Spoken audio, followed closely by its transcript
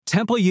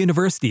Temple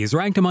University is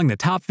ranked among the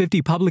top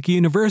 50 public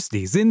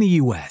universities in the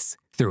U.S.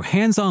 Through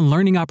hands-on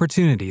learning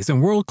opportunities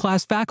and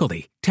world-class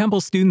faculty,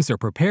 Temple students are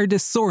prepared to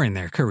soar in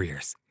their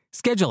careers.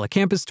 Schedule a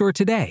campus tour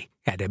today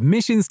at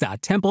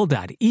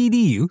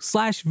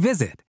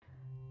admissions.temple.edu/visit.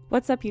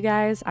 What's up, you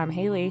guys? I'm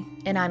Haley.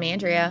 And I'm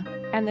Andrea.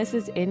 And this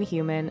is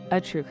Inhuman,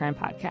 a true crime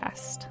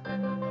podcast.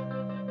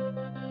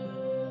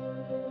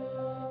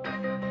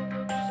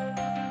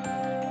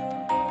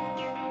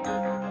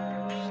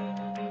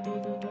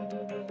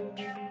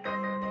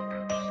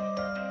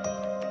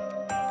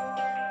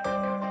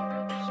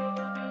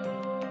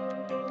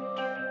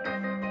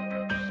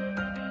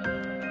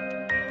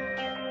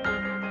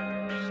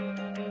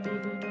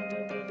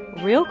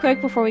 Real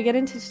quick, before we get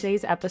into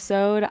today's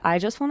episode, I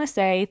just want to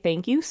say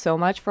thank you so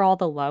much for all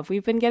the love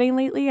we've been getting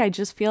lately. I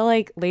just feel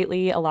like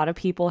lately a lot of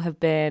people have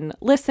been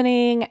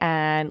listening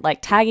and like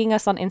tagging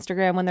us on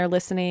Instagram when they're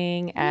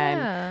listening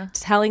and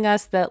telling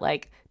us that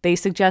like they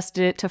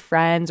suggested it to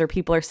friends, or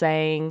people are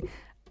saying,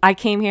 I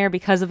came here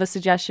because of a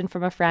suggestion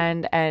from a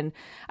friend. And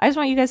I just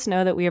want you guys to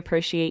know that we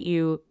appreciate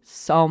you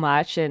so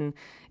much, and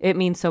it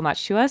means so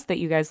much to us that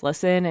you guys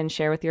listen and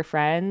share with your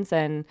friends,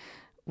 and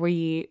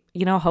we,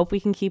 hope we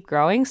can keep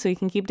growing so you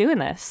can keep doing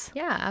this.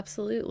 Yeah,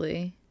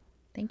 absolutely.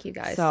 Thank you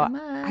guys so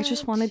much. I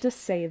just wanted to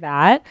say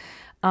that.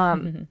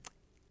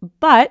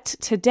 But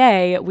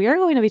today we are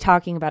going to be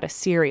talking about a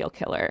serial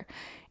killer.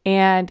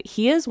 And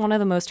he is one of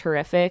the most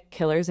horrific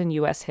killers in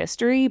U.S.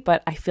 history,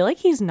 but I feel like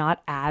he's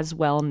not as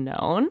well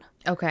known.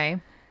 Okay.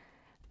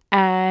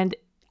 And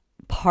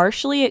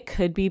partially it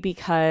could be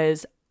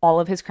because all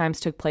of his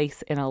crimes took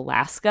place in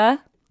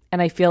Alaska.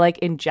 And I feel like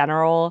in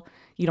general,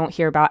 you don't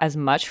hear about as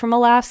much from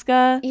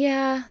Alaska.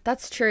 Yeah,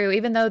 that's true.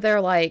 Even though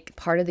they're like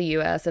part of the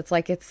U.S., it's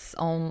like its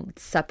own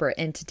separate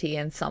entity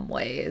in some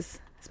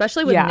ways,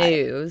 especially with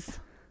news.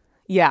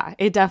 Yeah,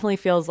 it definitely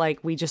feels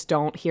like we just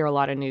don't hear a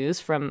lot of news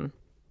from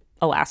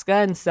Alaska.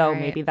 And so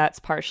maybe that's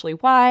partially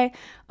why.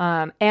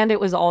 And it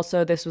was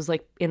also, this was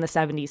like in the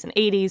 70s and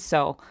 80s,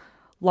 so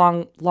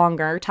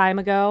longer time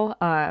ago.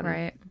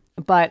 Right.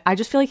 But I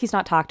just feel like he's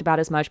not talked about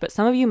as much, but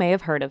some of you may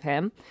have heard of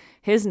him.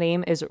 His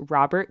name is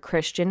Robert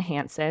Christian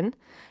Hansen,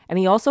 and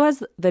he also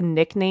has the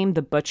nickname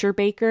the Butcher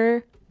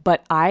Baker,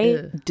 but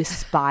I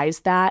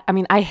despise that. I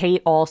mean, I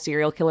hate all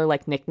serial killer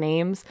like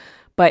nicknames,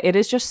 but it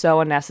is just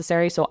so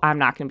unnecessary, so I'm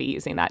not going to be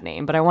using that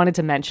name. But I wanted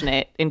to mention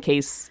it in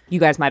case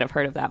you guys might have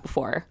heard of that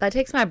before. That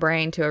takes my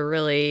brain to a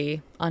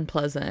really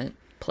unpleasant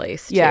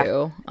place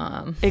too.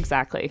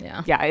 Exactly.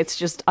 Yeah, it's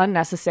just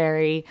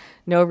unnecessary.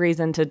 No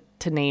reason to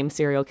name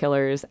serial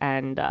killers,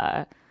 and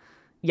no.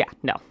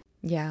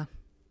 Yeah.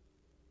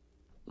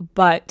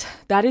 But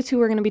that is who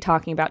we're going to be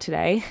talking about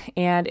today,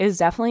 and is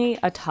definitely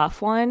a tough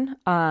one.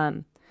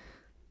 I'll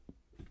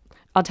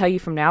tell you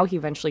from now, he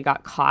eventually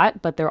got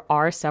caught, but there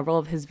are several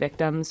of his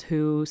victims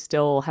who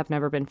still have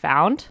never been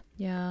found.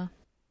 Yeah.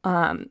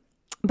 But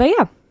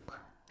yeah.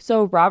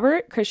 So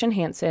Robert Christian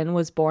Hansen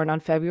was born on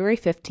February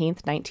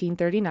 15th,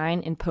 1939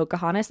 in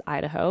Pocahontas,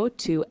 Idaho,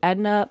 to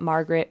Edna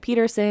Margaret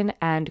Peterson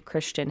and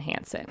Christian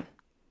Hansen.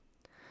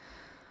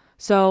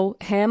 So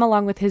him,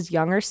 along with his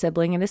younger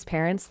sibling and his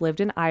parents, lived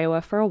in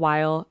Iowa for a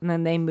while, and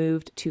then they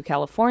moved to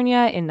California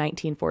in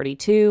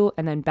 1942,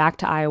 and then back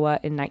to Iowa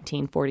in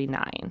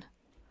 1949.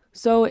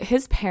 So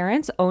his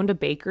parents owned a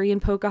bakery in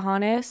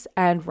Pocahontas,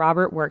 and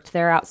Robert worked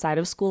there outside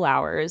of school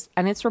hours,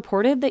 and it's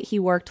reported that he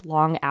worked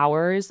long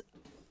hours,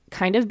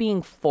 kind of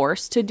being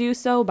forced to do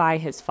so by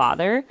his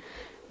father.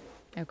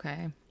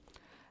 Okay.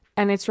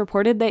 And it's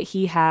reported that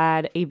he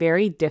had a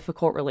very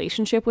difficult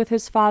relationship with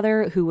his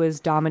father, who was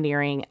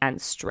domineering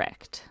and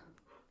strict.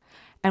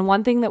 And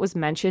one thing that was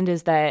mentioned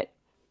is that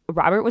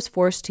Robert was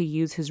forced to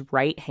use his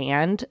right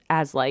hand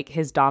as like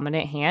his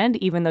dominant hand,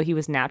 even though he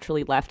was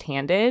naturally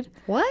left-handed.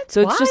 What?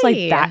 So it's just like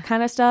that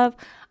kind of stuff.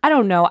 I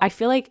don't know. I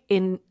feel like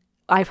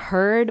I've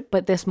heard,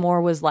 but this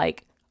more was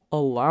like a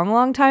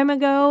long time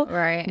ago,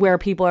 right? Where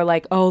people are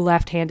like, oh,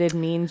 left-handed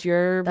means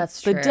you're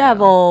That's the true.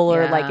 devil,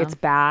 or like it's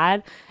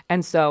bad.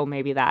 And so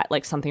maybe that,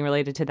 like something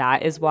related to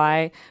that is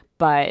why,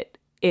 but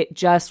it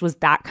just was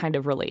that kind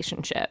of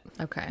relationship.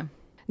 Okay.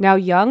 Now,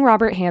 young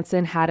Robert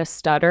Hansen had a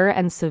stutter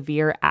and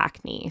severe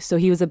acne, so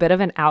he was a bit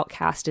of an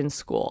outcast in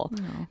school.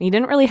 Oh. He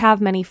didn't really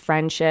have many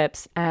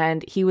friendships,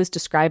 and he was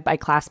described by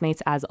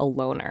classmates as a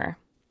loner.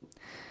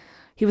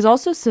 He was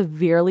also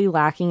severely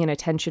lacking in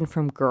attention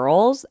from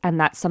girls, and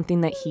that's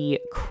something that he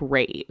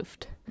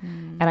craved.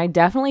 And I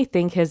definitely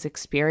think his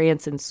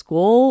experience in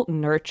school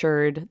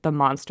nurtured the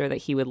monster that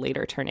he would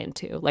later turn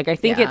into. Like, I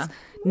think it's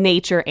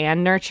nature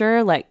and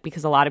nurture, like,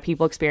 because a lot of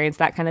people experience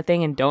that kind of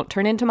thing and don't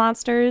turn into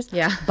monsters.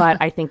 Yeah. But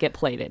I think it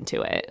played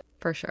into it.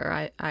 For sure.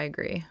 I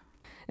agree.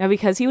 Now,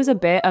 because he was a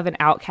bit of an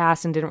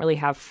outcast and didn't really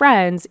have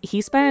friends,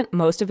 he spent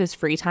most of his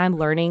free time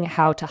learning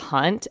how to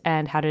hunt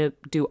and how to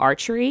do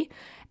archery.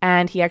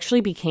 And he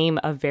actually became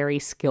a very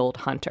skilled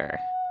hunter.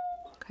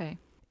 Okay.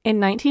 In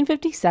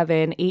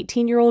 1957,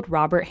 18-year-old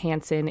Robert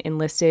Hansen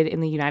enlisted in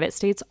the United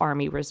States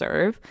Army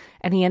Reserve,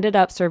 and he ended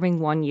up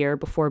serving 1 year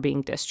before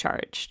being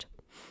discharged.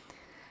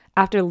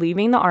 After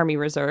leaving the Army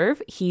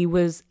Reserve, he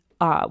was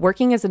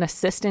working as an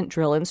assistant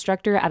drill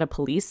instructor at a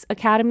police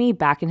academy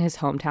back in his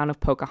hometown of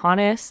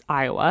Pocahontas,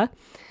 Iowa.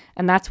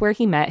 And that's where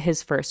he met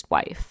his first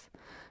wife.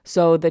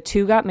 So the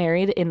two got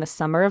married in the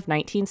summer of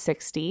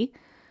 1960,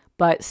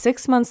 but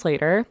 6 months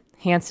later,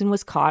 Hansen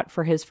was caught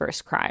for his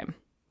first crime.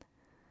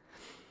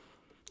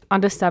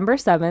 On December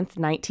 7th,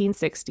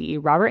 1960,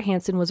 Robert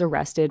Hansen was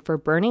arrested for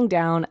burning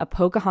down a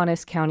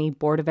Pocahontas County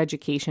Board of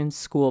Education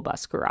school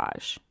bus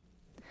garage.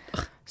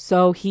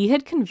 So he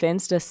had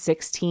convinced a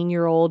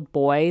 16-year-old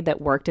boy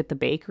that worked at the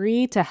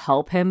bakery to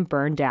help him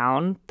burn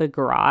down the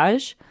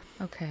garage.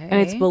 Okay. And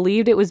it's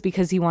believed it was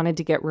because he wanted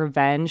to get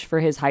revenge for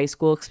his high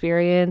school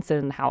experience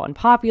and how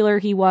unpopular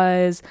he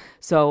was.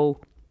 So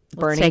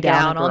burning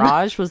down a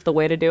garage was the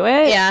way to do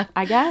it. Yeah.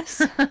 I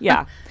guess.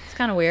 Yeah. It's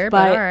kind of weird,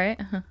 but all right.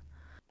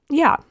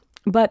 Yeah.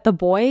 But the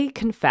boy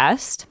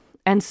confessed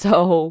and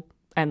told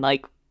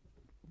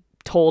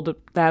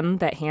them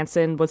that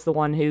Hansen was the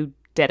one who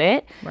did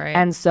it. Right.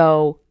 And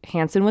so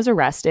Hansen was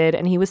arrested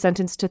and he was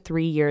sentenced to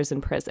 3 years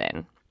in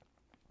prison.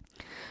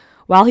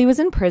 While he was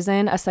in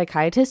prison, a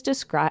psychiatrist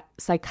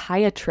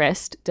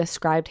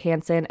described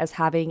Hansen as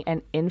having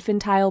an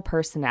infantile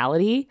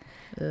personality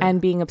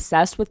and being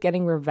obsessed with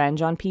getting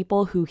revenge on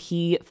people who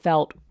he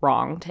felt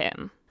wronged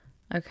him.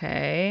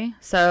 Okay.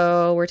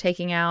 So we're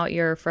taking out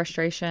your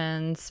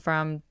frustrations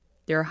from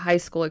your high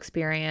school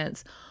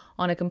experience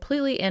on a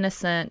completely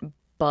innocent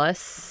bus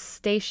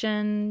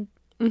station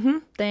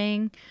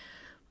thing.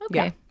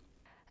 Okay. Yeah.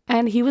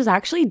 And he was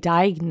actually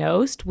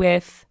diagnosed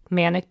with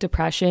manic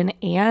depression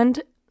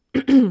and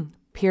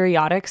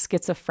periodic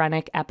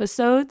schizophrenic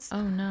episodes.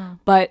 Oh, no.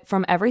 But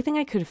from everything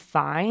I could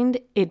find,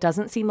 it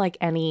doesn't seem like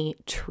any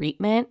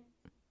treatment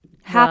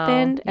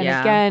happened. Well,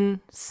 and again,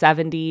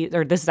 70s,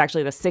 or this is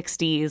actually the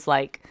 60s,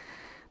 like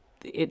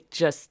it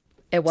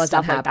wasn't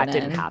stuff happening. Like that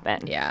didn't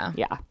happen. Yeah.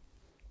 Yeah.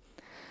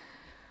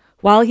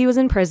 While he was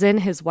in prison,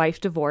 his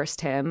wife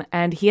divorced him,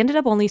 and he ended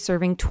up only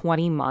serving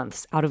 20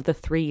 months out of the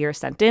 3-year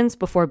sentence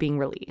before being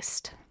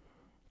released.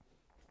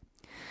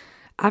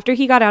 After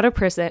he got out of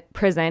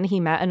prison, he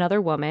met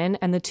another woman,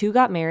 and the two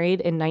got married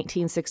in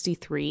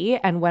 1963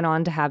 and went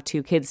on to have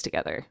 2 kids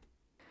together.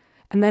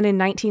 And then in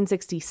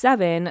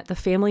 1967, the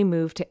family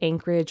moved to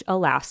Anchorage,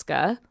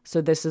 Alaska.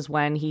 So this is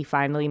when he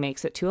finally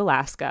makes it to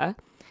Alaska.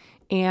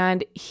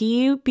 And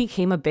he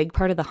became a big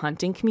part of the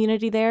hunting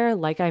community there.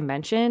 Like I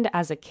mentioned,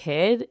 as a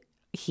kid,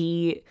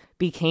 he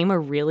became a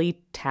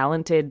really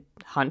talented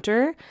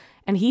hunter,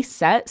 and he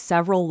set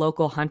several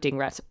local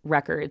hunting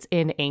records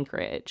in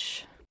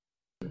Anchorage.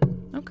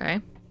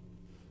 Okay.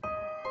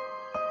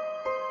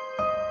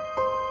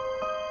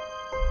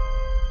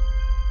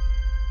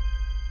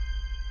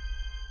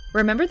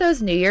 Remember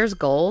those New Year's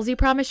goals you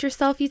promised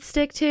yourself you'd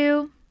stick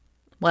to?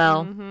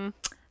 Well,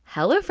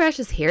 HelloFresh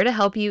is here to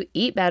help you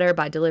eat better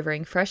by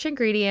delivering fresh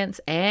ingredients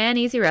and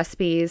easy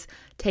recipes,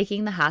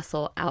 taking the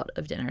hassle out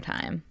of dinner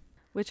time.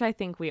 Which I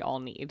think we all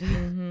need.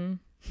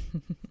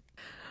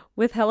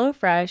 With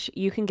HelloFresh,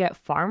 you can get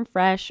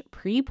farm-fresh,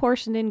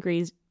 pre-portioned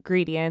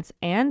ingredients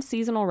and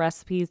seasonal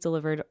recipes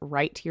delivered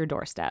right to your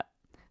doorstep.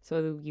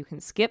 So you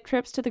can skip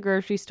trips to the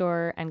grocery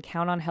store and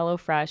count on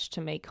HelloFresh to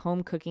make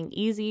home cooking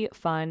easy,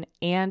 fun,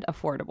 and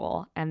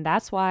affordable. And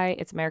that's why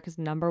it's America's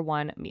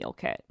 #1 meal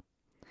kit.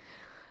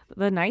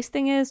 The nice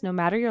thing is, no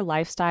matter your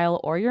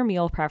lifestyle or your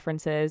meal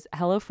preferences,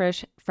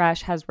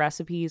 HelloFresh has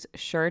recipes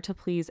sure to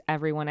please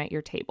everyone at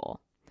your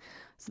table.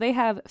 So they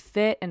have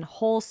fit and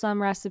wholesome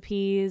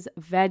recipes,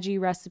 veggie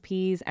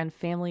recipes, and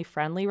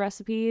family-friendly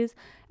recipes,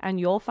 and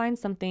you'll find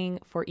something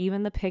for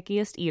even the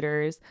pickiest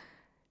eaters,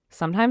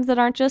 sometimes that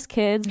aren't just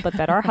kids, but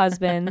that are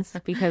husbands,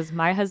 because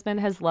my husband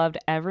has loved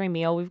every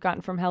meal we've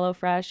gotten from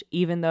HelloFresh,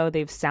 even though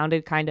they've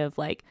sounded kind of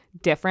like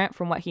different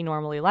from what he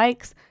normally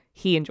likes.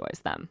 He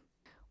enjoys them.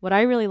 What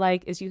I really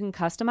like is you can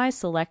customize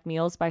select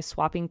meals by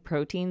swapping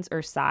proteins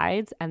or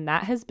sides, and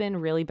that has been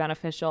really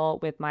beneficial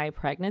with my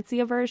pregnancy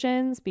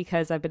aversions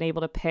because I've been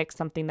able to pick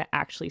something that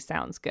actually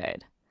sounds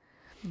good.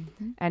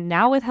 And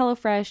now with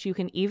HelloFresh, you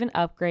can even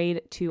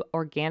upgrade to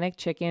organic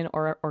chicken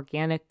or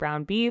organic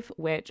brown beef,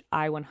 which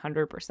I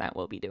 100%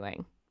 will be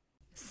doing.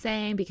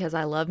 Same, because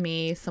I love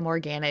me some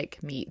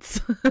organic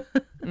meats.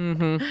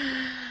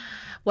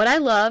 What I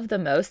love the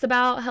most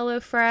about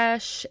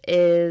HelloFresh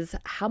is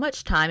how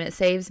much time it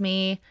saves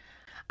me.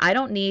 I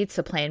don't need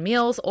to plan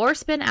meals or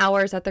spend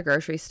hours at the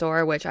grocery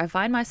store, which I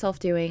find myself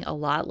doing a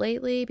lot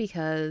lately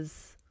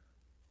because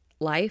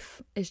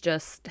life is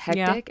just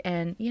hectic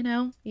and, you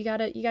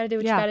gotta do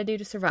what you gotta do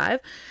to survive.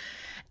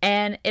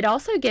 And it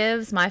also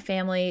gives my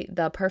family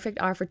the perfect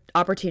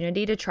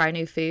opportunity to try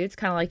new foods,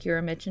 kind of like you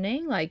were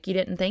mentioning. Like, you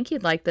didn't think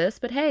you'd like this,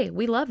 but hey,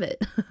 we love it.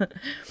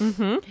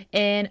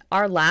 In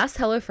our last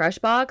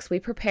HelloFresh box, we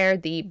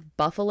prepared the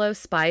buffalo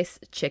spice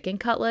chicken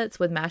cutlets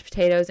with mashed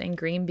potatoes and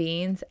green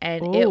beans,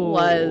 and it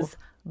was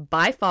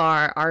by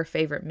far our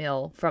favorite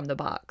meal from the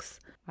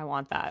box. I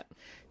want that.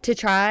 To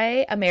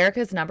try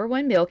America's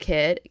 #1 meal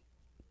kit,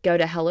 go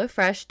to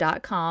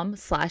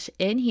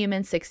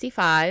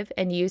HelloFresh.com/Inhuman65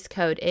 and use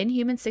code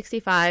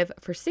Inhuman65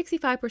 for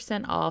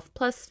 65% off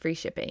plus free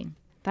shipping.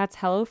 That's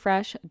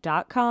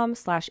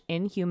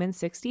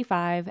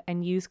HelloFresh.com/Inhuman65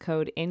 and use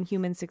code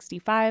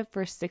Inhuman65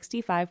 for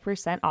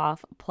 65%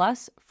 off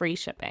plus free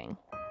shipping.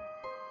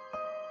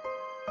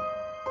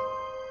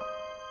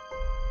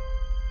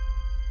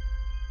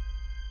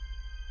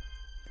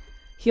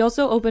 He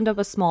also opened up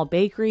a small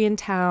bakery in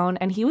town,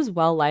 and he was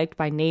well liked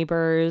by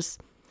neighbors.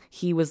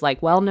 He was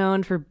like well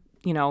known for,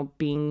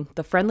 being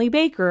the friendly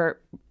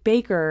baker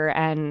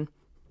and,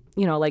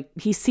 like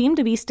he seemed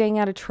to be staying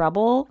out of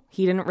trouble.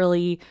 He didn't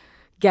really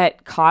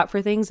get caught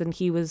for things, and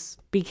he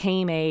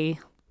became a,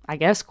 I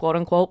guess, quote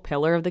unquote,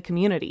 pillar of the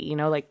community.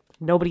 Like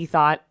nobody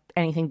thought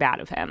anything bad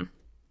of him.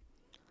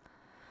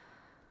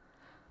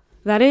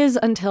 That is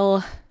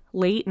until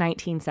late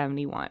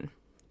 1971.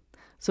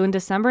 So in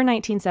December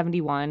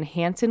 1971,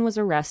 Hansen was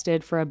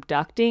arrested for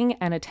abducting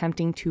and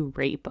attempting to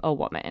rape a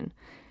woman.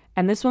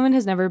 And this woman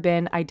has never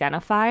been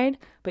identified,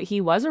 but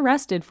he was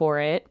arrested for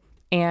it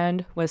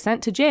and was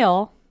sent to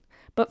jail,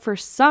 but for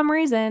some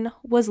reason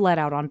was let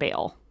out on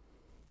bail.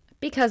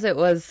 Because it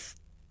was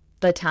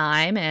the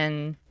time,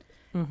 and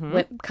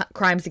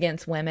crimes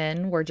against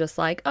women were just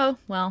like, oh,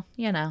 well,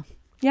 Yeah.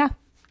 She'll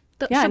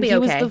be he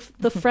okay. was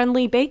the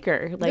friendly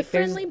baker. Like, the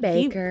friendly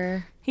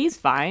baker. He's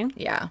fine.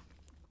 Yeah.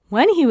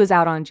 When he was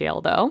out on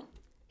jail, though,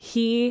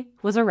 he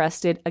was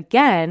arrested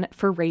again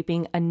for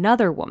raping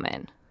another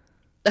woman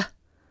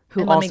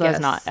who also has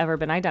not ever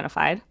been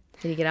identified.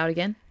 Did he get out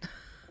again?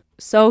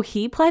 So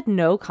he pled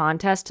no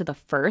contest to the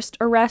first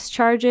arrest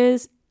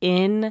charges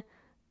oh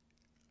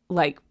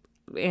my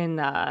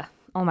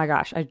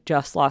gosh, I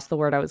just lost the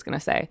word I was going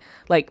to say.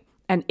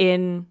 And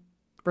in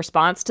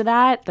response to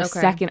that, the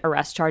second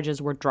arrest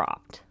charges were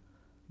dropped.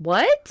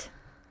 What?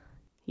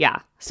 Yeah.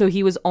 So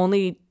he was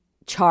only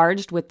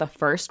charged with the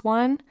first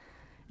one,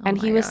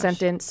 and he was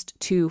sentenced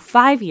to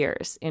 5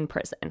 years in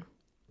prison.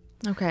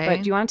 Okay.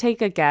 But do you want to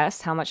take a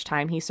guess how much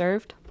time he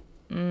served?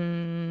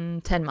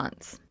 10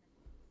 months.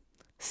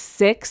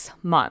 6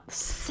 months.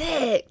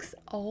 6.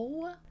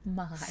 Oh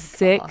my God.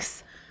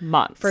 6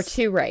 months. For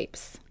 2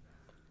 rapes.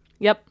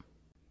 Yep.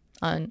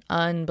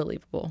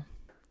 Unbelievable.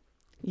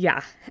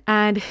 Yeah.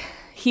 And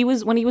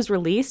when he was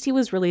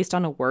released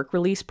on a work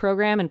release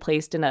program and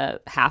placed in a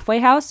halfway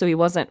house, so he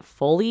wasn't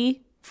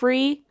fully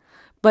free,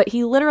 but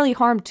he literally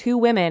harmed 2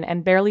 women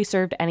and barely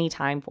served any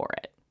time for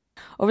it.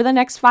 Over the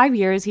next 5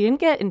 years, he didn't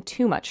get in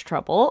too much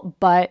trouble,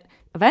 but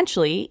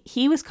eventually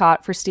he was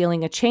caught for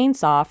stealing a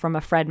chainsaw from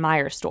a Fred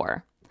Meyer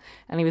store.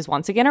 And he was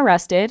once again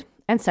arrested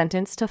and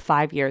sentenced to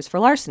 5 years for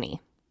larceny.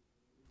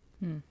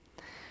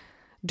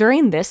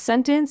 During this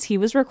sentence, he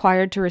was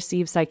required to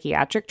receive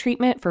psychiatric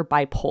treatment for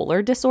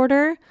bipolar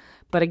disorder.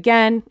 But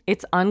again,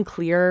 it's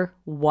unclear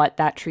what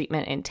that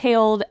treatment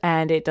entailed,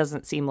 and it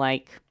doesn't seem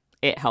like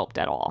it helped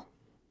at all.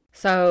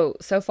 So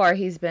far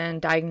he's been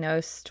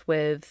diagnosed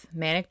with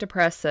manic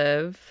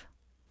depressive,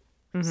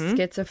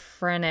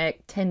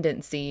 schizophrenic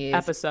tendencies.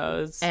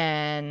 Episodes.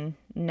 And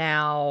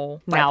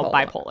now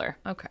bipolar.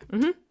 Okay.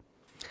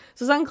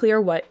 So it's unclear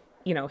what,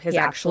 his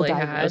actual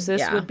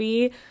diagnosis would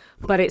be,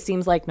 but it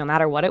seems like no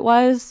matter what it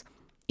was,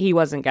 he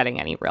wasn't getting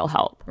any real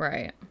help.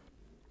 Right.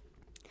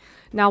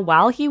 Now,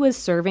 while he was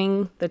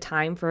serving the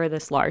time for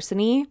this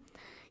larceny,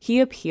 he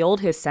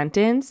appealed his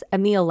sentence,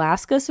 and the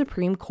Alaska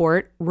Supreme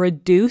Court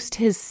reduced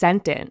his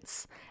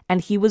sentence, and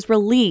he was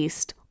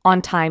released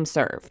on time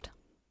served.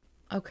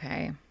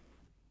 Okay.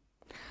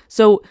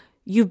 So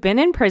you've been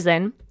in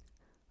prison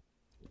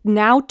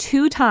now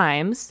 2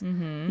 times.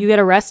 You get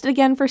arrested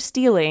again for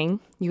stealing.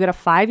 You get a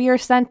 5-year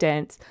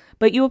sentence,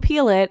 but you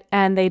appeal it,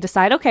 and they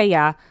decide, okay,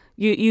 yeah,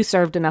 you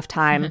served enough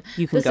time.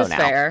 You can go now. This is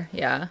fair.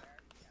 Yeah.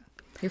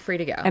 You're free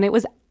to go. And it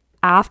was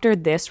after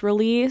this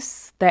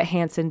release that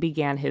Hansen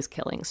began his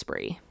killing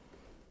spree.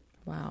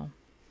 Wow.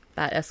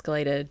 That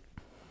escalated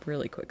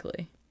really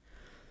quickly.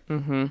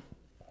 And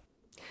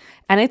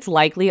it's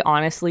likely,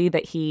 honestly,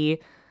 that he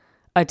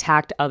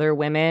attacked other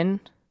women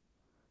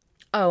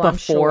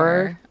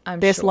before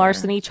this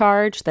larceny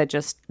charge that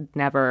just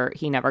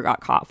he never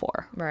got caught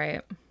for.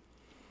 Right.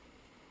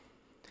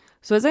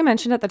 So as I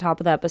mentioned at the top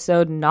of the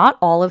episode, not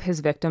all of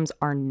his victims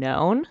are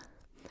known,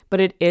 but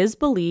it is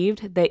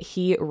believed that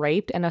he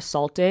raped and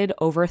assaulted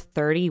over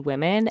 30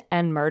 women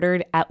and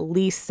murdered at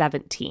least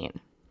 17.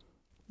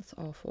 That's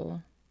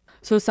awful.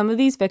 So some of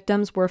these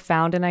victims were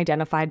found and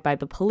identified by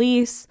the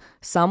police.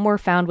 Some were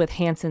found with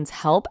Hansen's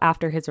help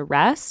after his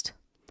arrest.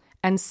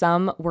 And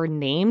some were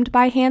named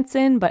by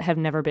Hansen but have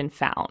never been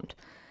found.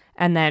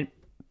 And then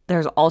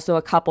there's also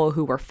a couple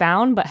who were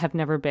found but have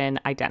never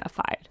been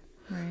identified.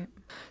 Right.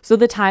 So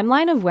the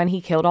timeline of when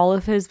he killed all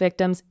of his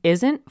victims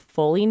isn't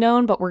fully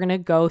known, but we're going to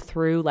go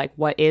through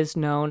what is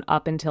known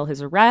up until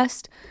his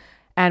arrest.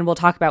 And we'll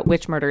talk about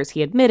which murders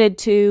he admitted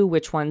to,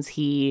 which ones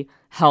he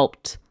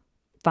helped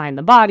find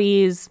the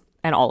bodies,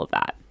 and all of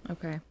that.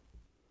 Okay.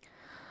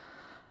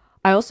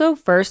 I also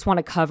first want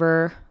to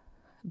cover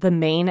the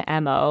main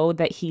MO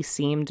that he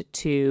seemed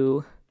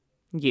to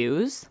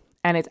use.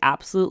 And it's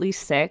absolutely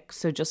sick.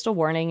 So just a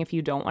warning, if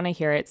you don't want to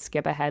hear it,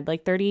 skip ahead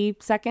 30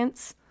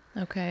 seconds.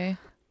 Okay.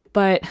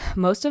 But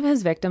most of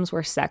his victims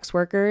were sex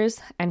workers,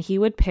 and he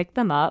would pick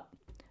them up,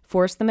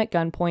 force them at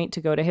gunpoint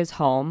to go to his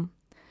home.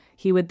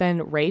 He would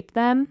then rape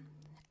them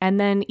and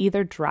then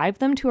either drive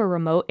them to a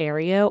remote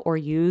area or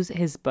use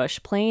his bush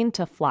plane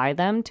to fly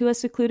them to a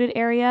secluded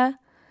area.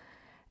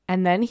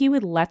 And then he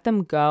would let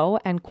them go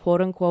and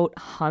quote unquote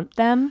hunt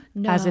them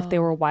as if they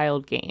were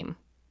wild game.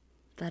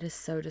 That is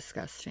so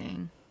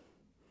disgusting.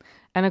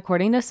 And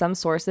according to some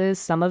sources,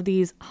 some of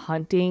these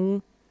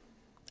hunting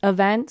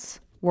events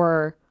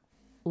were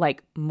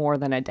like more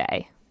than a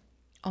day.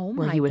 Oh my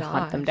where he would gosh.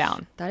 hunt them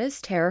down. That is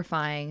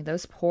terrifying.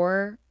 Those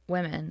poor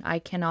women. I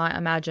cannot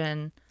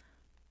imagine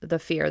the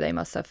fear they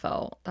must have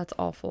felt. That's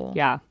awful.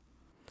 Yeah.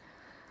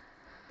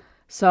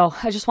 So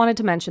I just wanted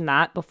to mention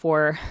that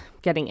before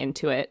getting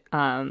into it.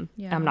 I'm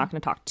not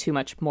going to talk too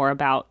much more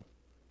about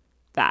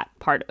that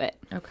part of it.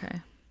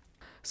 Okay.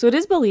 So it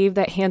is believed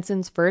that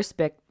Hansen's first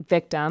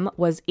victim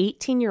was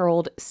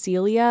 18-year-old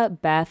Celia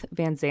Beth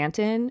Van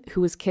Zanten,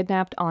 who was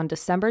kidnapped on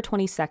December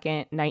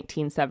 22nd,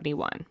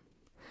 1971.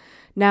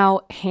 Now,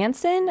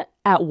 Hansen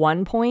at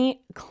one point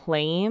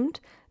claimed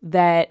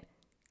that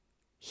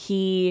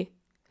he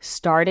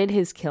started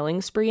his killing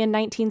spree in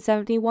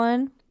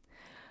 1971,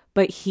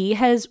 but he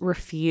has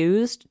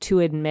refused to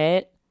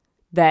admit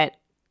that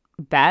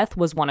Beth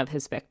was one of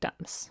his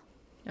victims.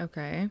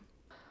 Okay.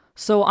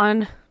 So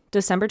on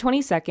December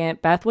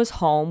 22nd, Beth was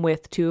home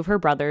with two of her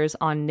brothers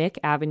on Nick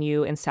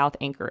Avenue in South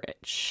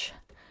Anchorage.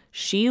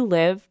 She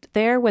lived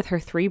there with her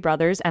three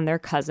brothers and their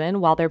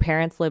cousin while their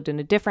parents lived in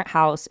a different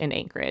house in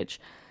Anchorage.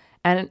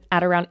 And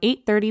at around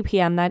 8:30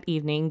 p.m. that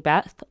evening,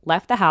 Beth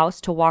left the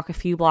house to walk a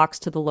few blocks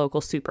to the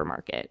local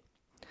supermarket.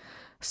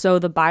 So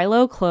the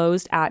Bi-Lo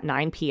closed at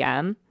 9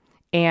 p.m.,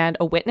 and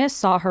a witness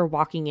saw her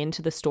walking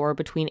into the store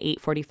between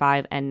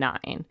 8:45 and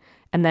 9.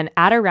 And then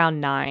at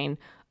around 9,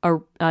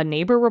 a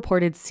neighbor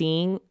reported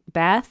seeing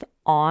Beth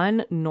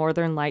on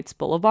Northern Lights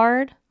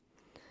Boulevard,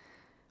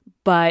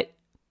 but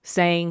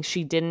saying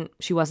she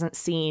wasn't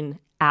seen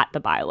at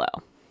the Bi-Lo.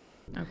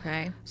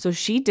 Okay. So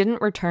she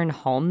didn't return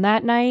home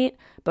that night,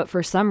 but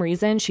for some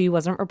reason she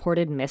wasn't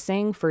reported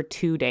missing for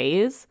 2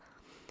 days.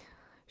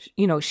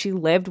 You know, she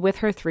lived with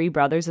her three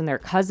brothers and their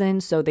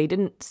cousin, so they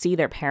didn't see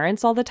their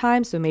parents all the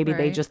time. So maybe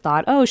they just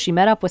thought, oh, she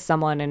met up with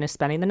someone and is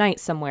spending the night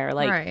somewhere.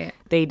 Like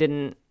they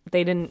didn't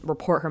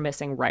report her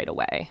missing right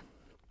away.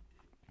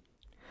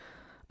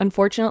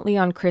 Unfortunately,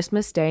 on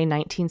Christmas Day,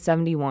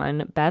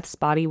 1971, Beth's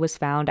body was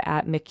found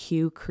at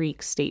McHugh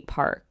Creek State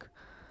Park.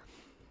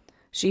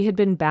 She had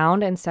been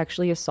bound and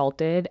sexually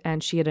assaulted,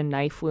 and she had a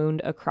knife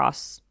wound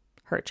across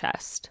her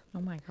chest.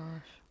 Oh my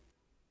gosh.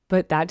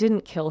 But that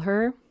didn't kill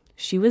her.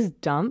 She was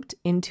dumped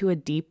into a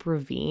deep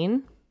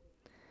ravine,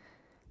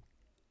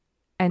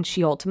 and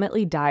she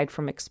ultimately died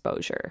from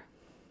exposure.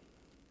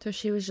 So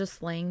she was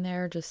just laying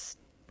there,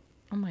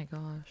 oh my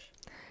gosh.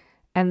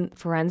 And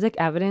forensic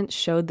evidence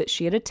showed that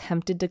she had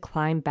attempted to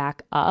climb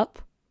back up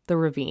the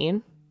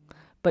ravine,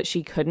 but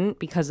she couldn't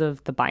because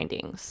of the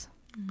bindings.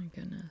 Oh my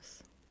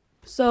goodness.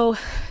 So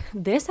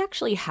this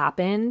actually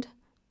happened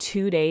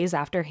 2 days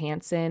after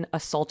Hansen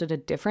assaulted a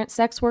different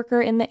sex worker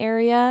in the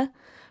area,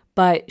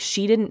 but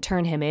she didn't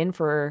turn him in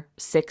for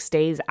 6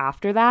 days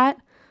after that.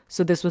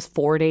 So this was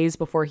 4 days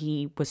before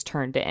he was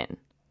turned in.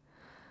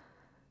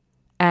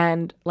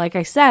 And like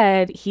I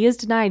said, he has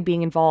denied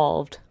being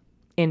involved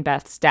in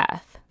Beth's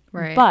death.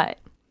 Right. But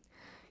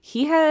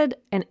he had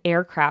an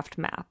aircraft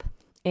map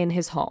in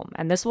his home,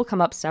 and this will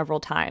come up several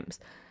times.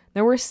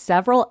 There were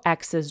several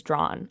X's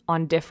drawn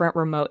on different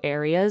remote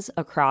areas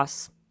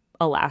across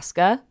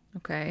Alaska.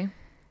 Okay.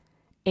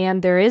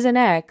 And there is an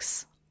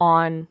X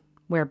on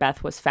where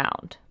Beth was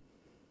found.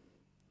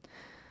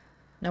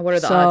 Now, what are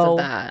the odds of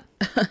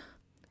that?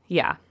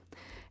 Yeah.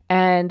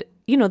 And,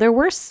 you know, there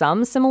were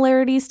some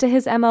similarities to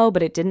his MO,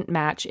 but it didn't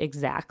match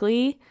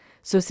exactly.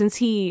 So since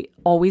he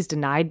always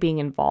denied being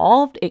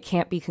involved, it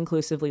can't be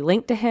conclusively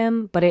linked to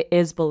him, but it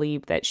is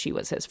believed that she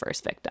was his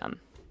first victim.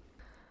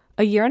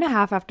 A year and a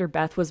half after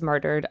Beth was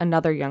murdered,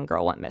 another young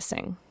girl went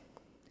missing.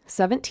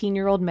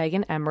 17-year-old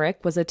Megan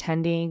Emmerich was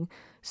attending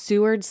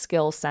Seward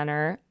Skills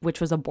Center, which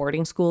was a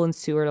boarding school in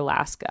Seward,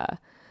 Alaska.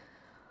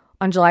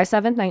 On July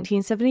 7th,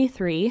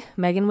 1973,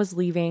 Megan was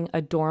leaving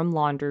a dorm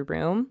laundry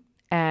room,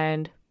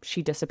 and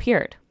she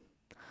disappeared.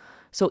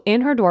 So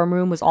in her dorm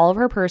room was all of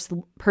her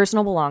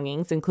personal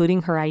belongings,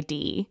 including her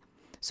ID.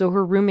 So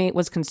her roommate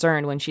was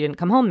concerned when she didn't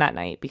come home that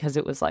night because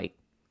it was like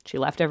she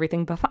left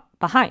everything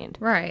behind.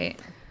 Right.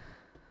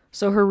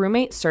 So her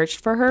roommate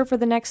searched for her for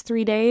the next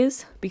 3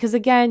 days because,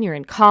 again, you're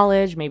in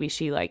college. Maybe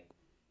she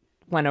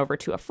went over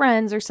to a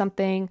friend's or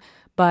something,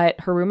 but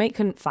her roommate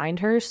couldn't find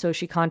her, so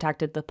she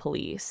contacted the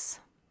police.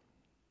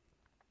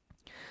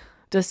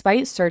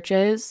 Despite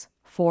searches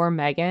for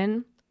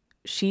Megan,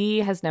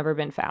 she has never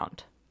been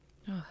found.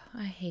 Oh,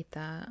 I hate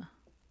that.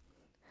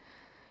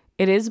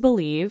 It is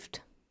believed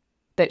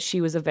that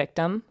she was a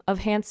victim of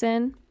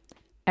Hansen,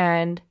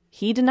 and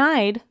he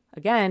denied,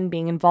 again,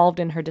 being involved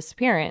in her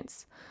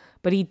disappearance,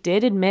 but he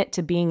did admit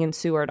to being in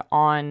Seward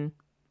on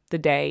the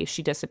day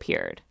she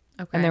disappeared.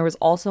 Okay. And there was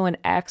also an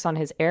X on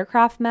his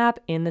aircraft map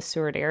in the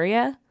Seward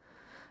area,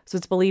 so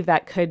it's believed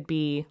that could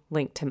be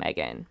linked to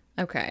Megan.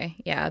 Okay.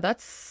 Yeah,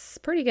 that's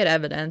pretty good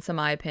evidence in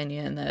my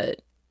opinion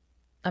that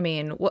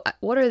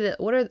what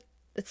are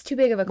it's too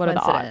big of a What are the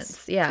odds?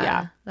 coincidence. Yeah.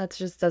 Yeah. That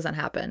just doesn't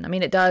happen. I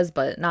mean, it does,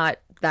 but not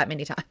that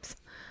many times.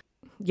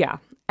 Yeah.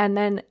 And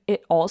then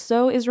it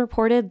also is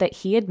reported that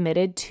he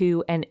admitted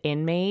to an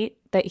inmate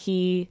that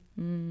he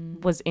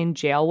was in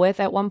jail with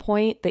at one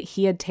point that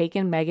he had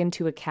taken Megan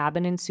to a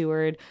cabin in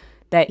Seward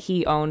that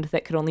he owned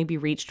that could only be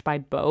reached by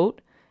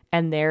boat.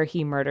 And there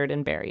he murdered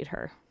and buried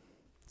her.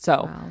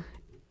 So, Wow.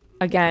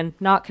 again,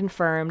 not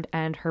confirmed.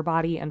 And her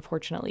body,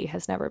 unfortunately,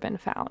 has never been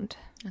found.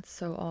 That's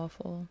so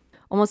awful.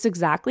 Almost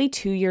exactly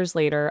 2 years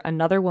later,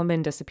 another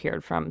woman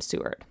disappeared from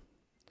Seward.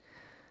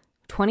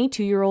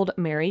 22-year-old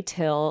Mary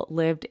Till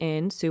lived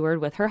in Seward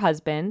with her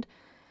husband.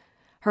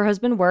 Her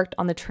husband worked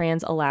on the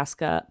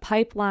Trans-Alaska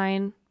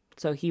pipeline,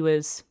 so he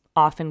was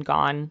often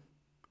gone,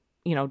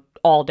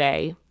 all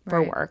day for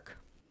Right. work.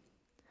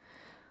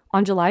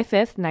 On July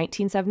 5th,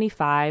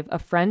 1975, a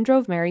friend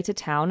drove Mary to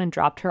town and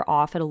dropped her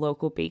off at a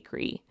local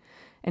bakery.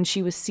 And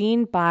she was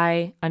seen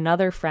by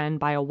another friend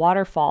by a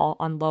waterfall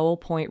on Lowell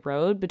Point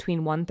Road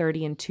between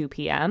 1:30 and 2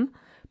 p.m.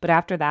 But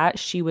after that,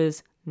 she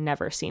was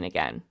never seen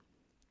again.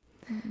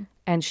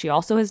 And she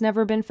also has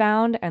never been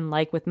found. And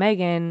like with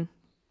Megan,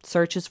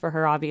 searches for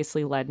her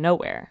obviously led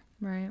nowhere.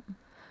 Right.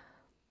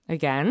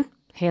 Again,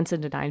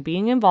 Hansen denied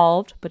being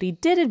involved, but he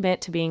did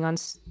admit to being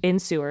in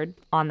Seward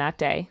on that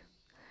day.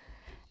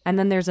 And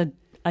then there's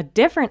a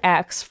different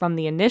X from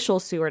the initial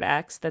Seward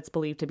X that's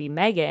believed to be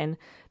Megan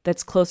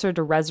that's closer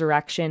to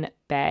Resurrection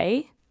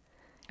Bay.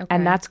 Okay.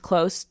 And that's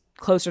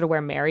closer to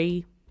where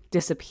Mary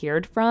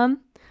disappeared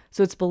from.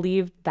 So it's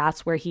believed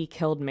that's where he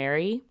killed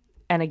Mary.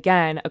 And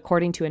again,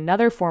 according to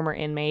another former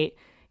inmate,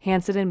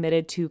 Hansen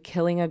admitted to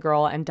killing a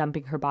girl and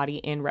dumping her body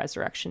in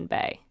Resurrection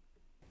Bay.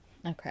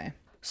 Okay.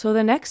 So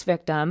the next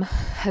victim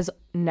has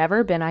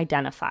never been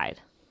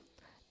identified.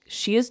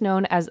 She is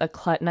known as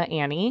Eklutna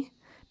Annie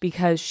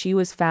because she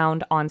was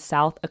found on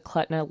South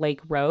Eklutna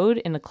Lake Road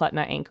in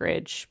Eklutna,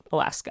 Anchorage,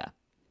 Alaska.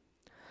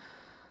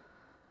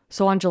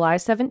 So on July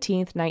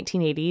 17th,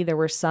 1980, there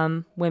were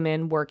some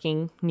women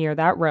working near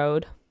that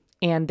road,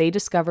 and they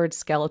discovered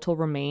skeletal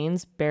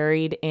remains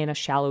buried in a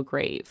shallow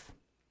grave.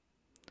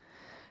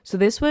 So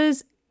this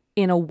was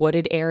in a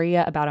wooded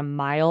area about a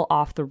mile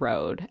off the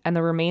road, and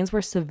the remains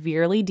were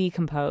severely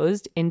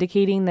decomposed,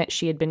 indicating that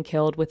she had been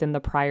killed within the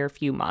prior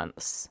few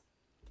months.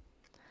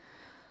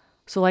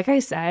 So like I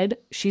said,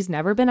 she's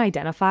never been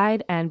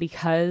identified, and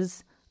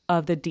because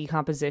of the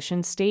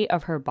decomposition state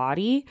of her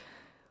body,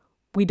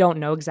 we don't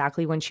know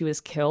exactly when she was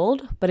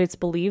killed, but it's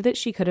believed that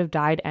she could have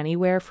died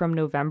anywhere from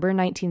November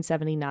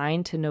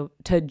 1979 to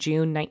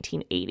June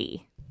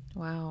 1980.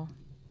 Wow.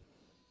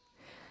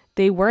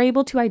 They were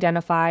able to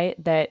identify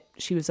that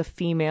she was a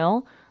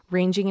female,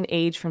 ranging in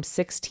age from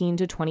 16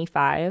 to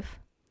 25.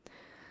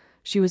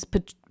 She was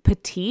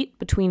petite,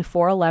 between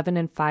 4'11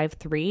 and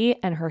 5'3",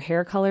 and her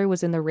hair color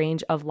was in the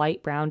range of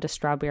light brown to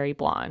strawberry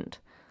blonde.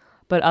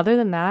 But other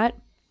than that,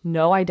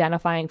 no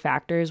identifying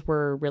factors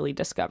were really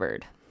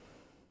discovered.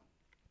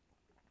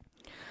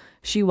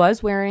 She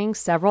was wearing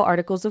several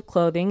articles of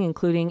clothing,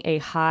 including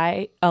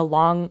a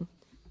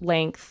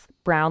long-length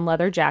brown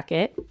leather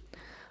jacket,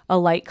 a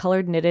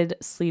light-colored knitted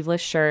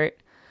sleeveless shirt,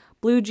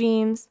 blue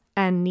jeans,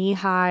 and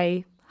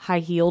knee-high,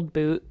 high-heeled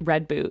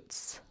red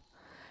boots.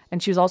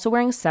 And she was also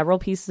wearing several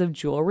pieces of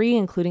jewelry,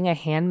 including a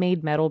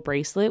handmade metal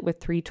bracelet with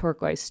 3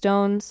 turquoise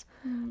stones,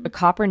 a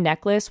copper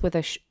necklace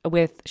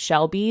with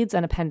shell beads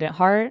and a pendant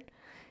heart,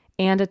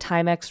 and a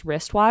Timex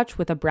wristwatch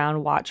with a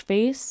brown watch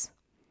face.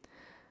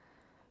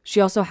 She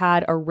also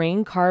had a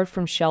ring carved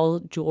from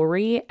shell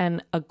jewelry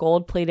and a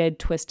gold-plated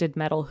twisted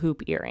metal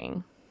hoop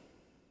earring.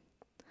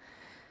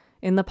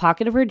 In the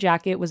pocket of her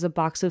jacket was a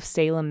box of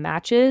Salem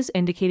matches,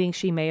 indicating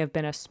she may have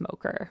been a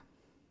smoker.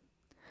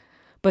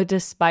 But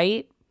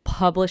despite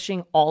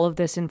publishing all of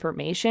this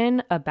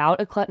information about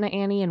Eklutna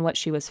Annie and what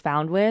she was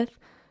found with,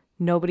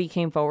 nobody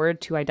came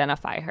forward to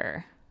identify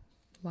her.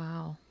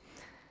 Wow.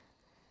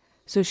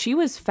 So she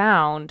was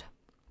found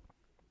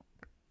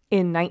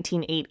in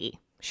 1980.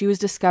 She was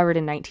discovered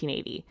in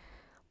 1980,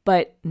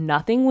 but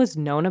nothing was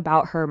known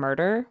about her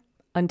murder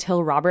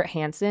until Robert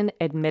Hansen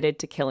admitted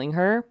to killing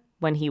her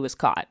when he was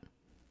caught.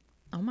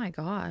 Oh my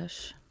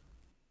gosh.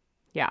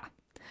 Yeah.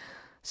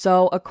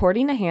 So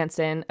according to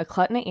Hansen,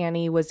 Eklutna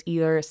Annie was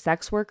either a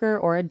sex worker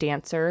or a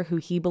dancer who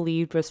he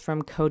believed was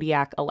from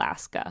Kodiak,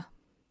 Alaska.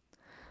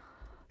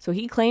 So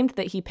he claimed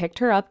that he picked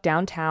her up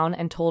downtown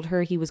and told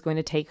her he was going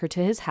to take her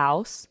to his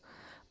house.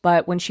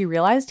 But when she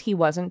realized he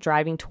wasn't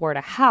driving toward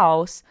a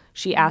house,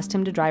 she asked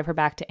him to drive her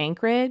back to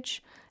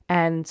Anchorage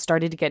and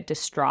started to get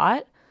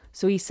distraught.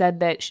 So he said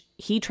that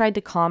he tried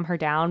to calm her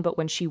down, but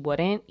when she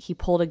wouldn't, he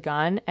pulled a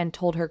gun and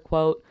told her,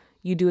 quote,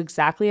 "You do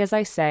exactly as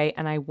I say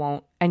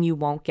and you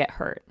won't get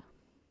hurt."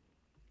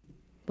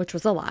 Which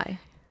was a lie.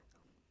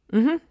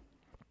 Mm-hmm.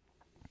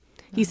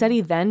 He said he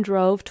then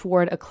drove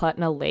toward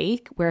Eklutna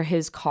Lake, where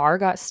his car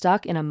got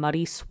stuck in a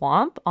muddy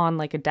swamp on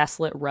like a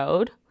desolate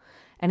road.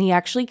 And he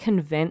actually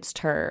convinced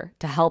her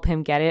to help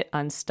him get it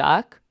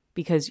unstuck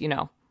because,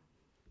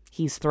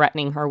 he's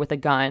threatening her with a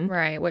gun.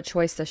 Right. What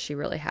choice does she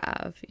really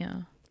have?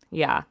 Yeah.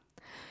 Yeah.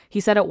 He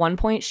said at one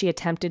point she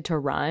attempted to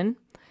run,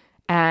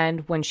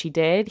 and when she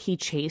did, he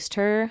chased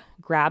her,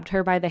 grabbed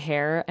her by the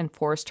hair, and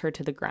forced her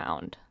to the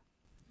ground.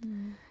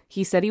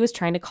 He said he was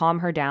trying to calm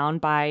her down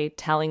by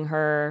telling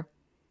her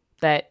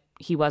that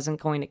he wasn't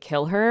going to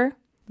kill her.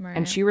 Right.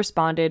 And she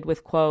responded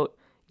with, quote,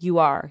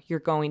 "You're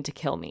going to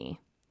kill me."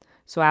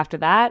 So after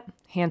that,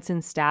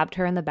 Hansen stabbed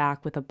her in the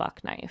back with a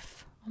buck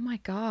knife. Oh my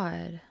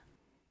God.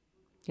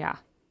 Yeah.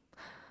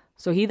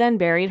 So he then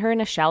buried her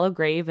in a shallow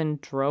grave and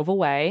drove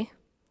away.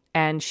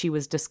 And she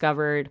was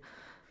discovered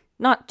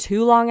not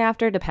too long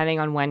after, depending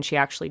on when she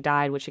actually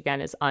died, which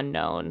again is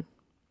unknown.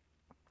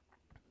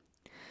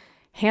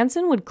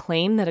 Hansen would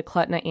claim that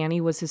Eklutna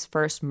Annie was his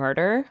first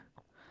murder,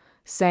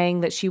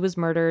 saying that she was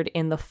murdered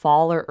in the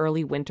fall or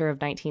early winter of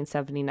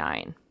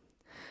 1979.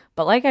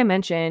 But like I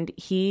mentioned,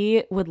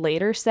 he would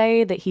later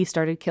say that he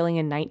started killing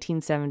in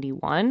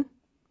 1971,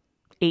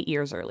 8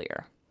 years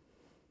earlier.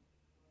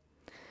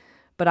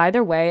 But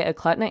either way,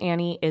 Eklutna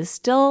Annie is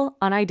still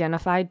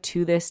unidentified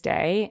to this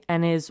day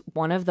and is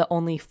one of the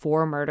only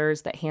 4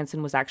 murders that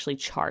Hansen was actually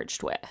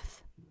charged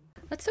with.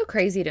 That's so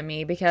crazy to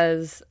me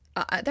because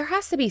there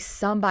has to be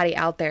somebody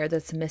out there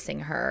that's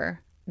missing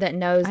her that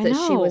knows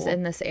that she was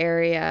in this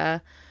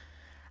area.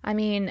 I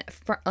mean,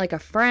 like a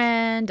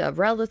friend, a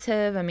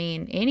relative, I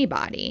mean,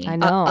 anybody. I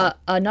know.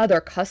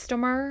 Another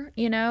customer,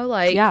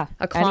 like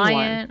a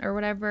client or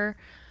whatever.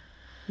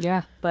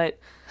 Yeah, but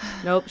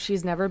nope,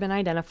 she's never been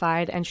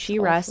identified, and she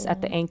rests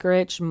at the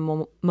Anchorage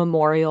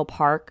Memorial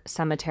Park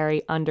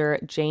Cemetery under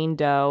Jane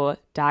Doe,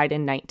 died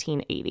in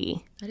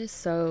 1980. That is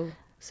so,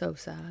 so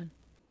sad.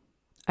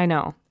 I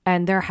know.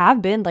 And there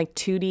have been like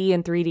 2D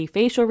and 3D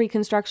facial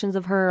reconstructions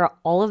of her,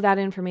 all of that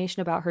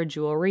information about her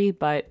jewelry,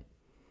 but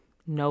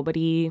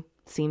nobody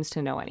seems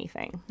to know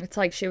anything. It's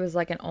like she was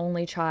like an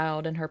only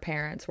child and her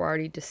parents were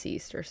already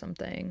deceased or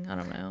something. I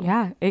don't know.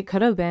 Yeah, it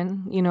could have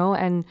been,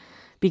 and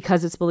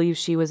because it's believed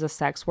she was a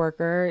sex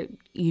worker,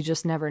 you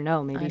just never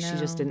know. Maybe she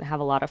just didn't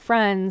have a lot of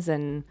friends,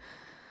 and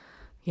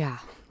yeah,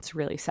 it's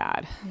really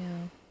sad.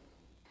 Yeah.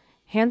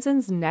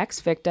 Hansen's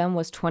next victim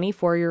was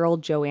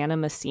 24-year-old Joanna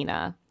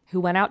Messina, who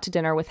went out to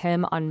dinner with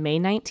him on May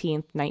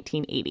 19th,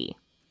 1980.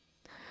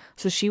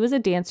 So she was a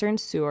dancer in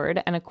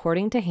Seward, and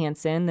according to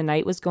Hansen, the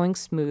night was going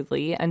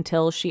smoothly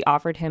until she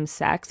offered him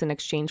sex in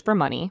exchange for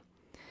money.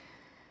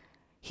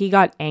 He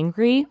got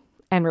angry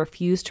and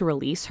refused to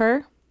release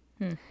her.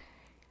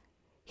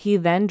 He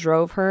then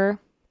drove her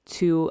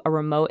to a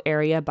remote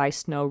area by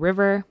Snow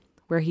River,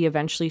 where he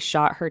eventually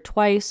shot her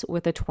twice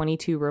with a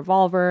 .22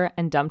 revolver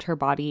and dumped her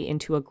body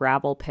into a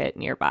gravel pit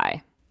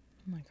nearby.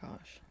 Oh my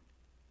gosh.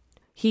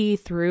 He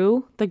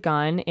threw the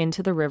gun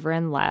into the river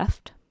and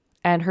left,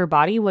 and her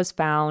body was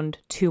found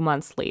 2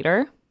 months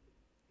later.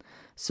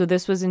 So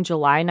this was in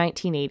July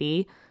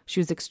 1980. She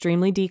was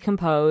extremely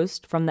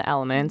decomposed from the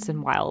elements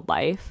and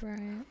wildlife.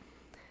 Right.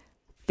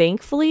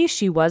 Thankfully,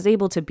 she was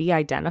able to be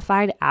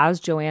identified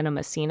as Joanna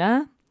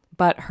Messina,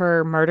 but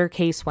her murder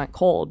case went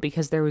cold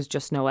because there was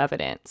just no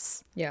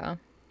evidence. Yeah.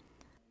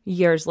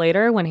 Years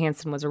later, when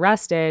Hansen was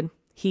arrested,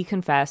 he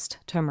confessed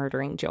to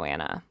murdering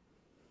Joanna.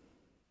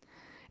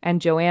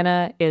 And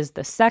Joanna is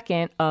the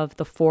second of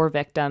the 4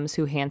 victims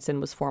who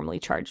Hansen was formally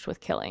charged with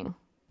killing.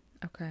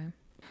 Okay.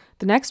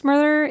 The next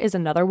murder is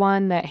another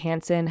one that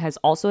Hansen has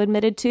also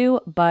admitted to,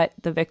 but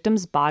the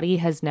victim's body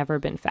has never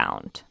been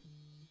found.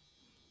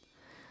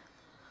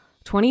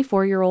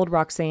 24-year-old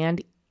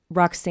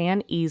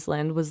Roxanne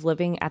Eastland was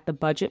living at the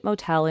Budget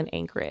Motel in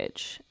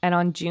Anchorage, and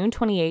on June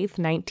 28th,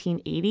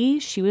 1980,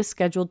 she was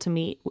scheduled to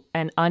meet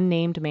an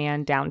unnamed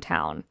man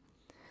downtown,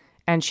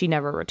 and she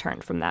never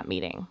returned from that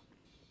meeting.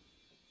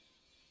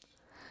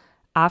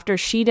 After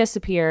she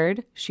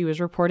disappeared, she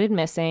was reported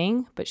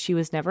missing, but she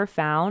was never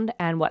found,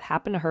 and what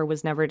happened to her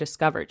was never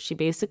discovered. She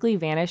basically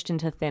vanished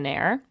into thin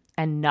air,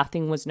 and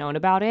nothing was known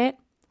about it.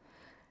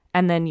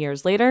 And then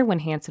years later, when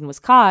Hansen was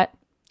caught,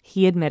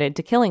 he admitted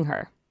to killing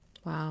her.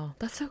 Wow,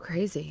 that's so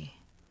crazy.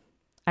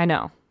 I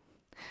know.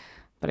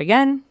 But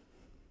again,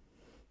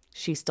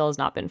 she still has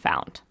not been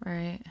found.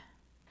 Right.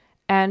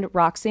 And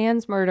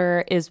Roxanne's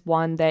murder is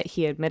one that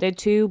he admitted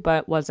to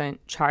but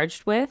wasn't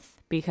charged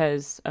with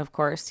because, of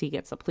course, he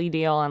gets a plea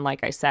deal. And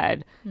like I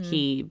said,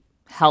 he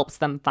helps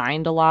them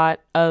find a lot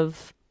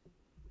of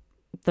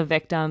the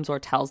victims or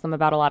tells them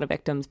about a lot of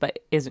victims, but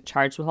isn't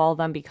charged with all of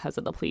them because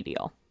of the plea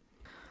deal.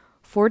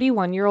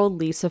 41-year-old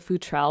Lisa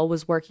Futrell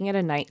was working at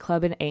a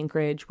nightclub in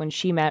Anchorage when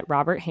she met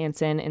Robert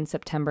Hansen in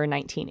September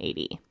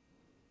 1980.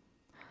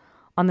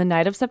 On the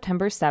night of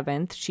September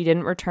 7th, she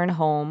didn't return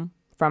home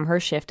from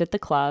her shift at the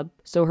club,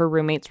 so her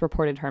roommates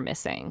reported her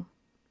missing.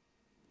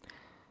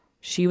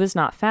 She was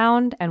not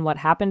found, and what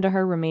happened to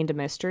her remained a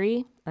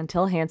mystery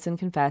until Hansen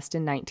confessed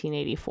in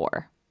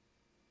 1984.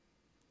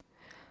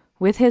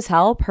 With his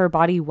help, her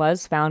body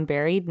was found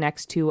buried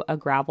next to a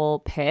gravel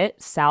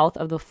pit south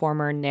of the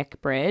former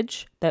Nick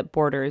Bridge that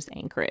borders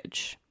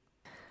Anchorage.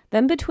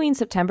 Then between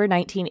September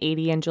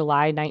 1980 and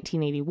July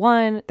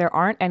 1981, there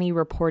aren't any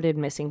reported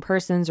missing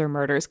persons or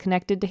murders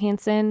connected to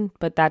Hansen,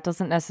 but that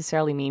doesn't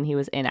necessarily mean he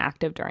was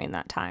inactive during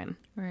that time.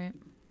 Right.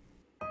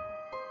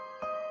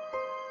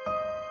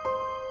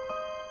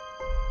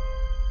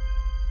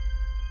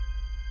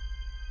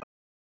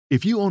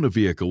 If you own a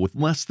vehicle with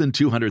less than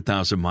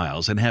 200,000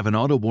 miles and have an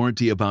auto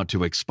warranty about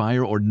to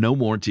expire or no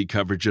warranty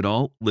coverage at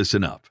all,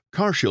 listen up.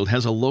 CarShield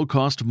has a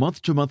low-cost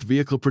month-to-month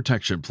vehicle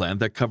protection plan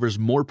that covers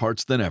more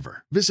parts than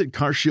ever. Visit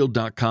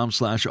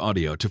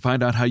carshield.com/audio to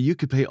find out how you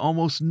could pay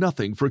almost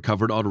nothing for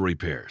covered auto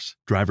repairs.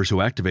 Drivers who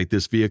activate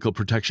this vehicle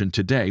protection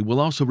today will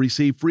also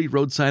receive free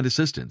roadside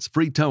assistance,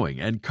 free towing,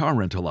 and car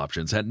rental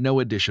options at no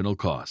additional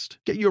cost.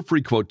 Get your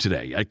free quote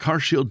today at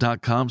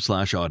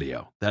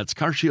carshield.com/audio. That's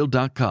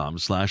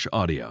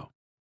carshield.com/audio.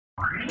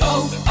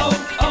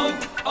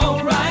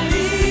 O'Reilly.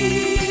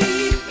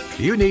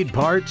 You need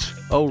parts?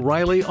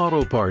 O'Reilly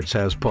Auto Parts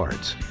has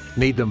parts.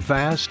 Need them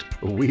fast?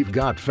 We've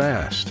got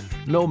fast.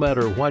 No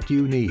matter what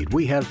you need,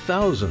 we have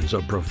thousands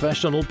of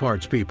professional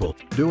parts people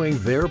doing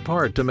their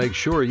part to make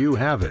sure you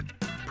have it.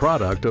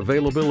 Product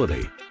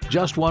availability.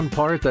 Just one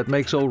part that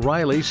makes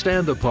O'Reilly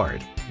stand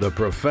apart. The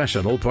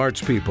professional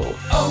parts people.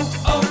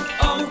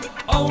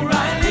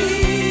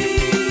 O'Reilly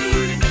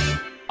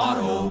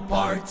Auto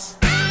Parts.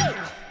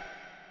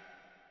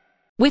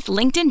 With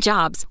LinkedIn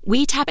Jobs,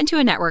 we tap into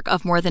a network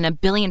of more than 1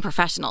 billion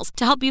professionals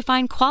to help you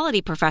find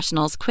quality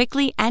professionals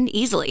quickly and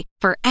easily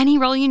for any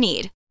role you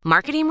need.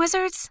 Marketing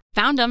wizards?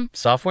 Found them.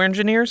 Software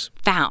engineers?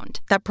 Found.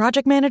 That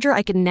project manager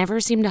I could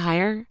never seem to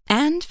hire?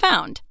 And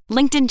found.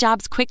 LinkedIn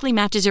Jobs quickly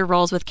matches your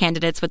roles with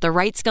candidates with the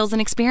right skills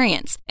and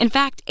experience. In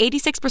fact,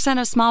 86%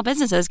 of small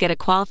businesses get a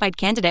qualified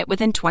candidate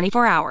within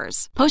 24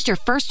 hours. Post your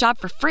first job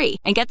for free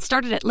and get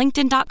started at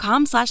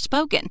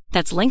linkedin.com/spoken.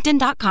 That's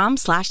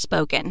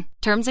linkedin.com/spoken.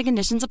 Terms and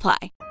conditions apply.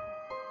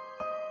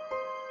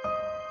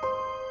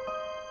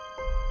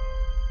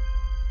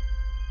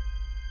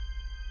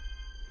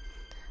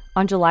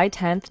 On July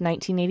 10th,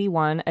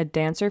 1981, a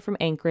dancer from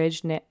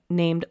Anchorage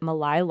named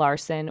Malai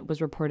Larson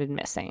was reported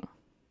missing.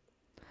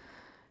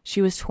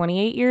 She was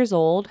 28 years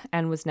old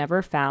and was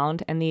never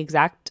found, and the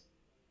exact,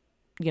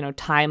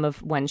 time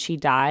of when she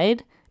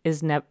died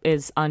is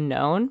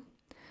unknown,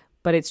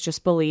 but it's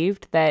just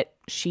believed that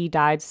she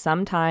died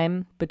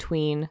sometime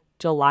between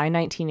July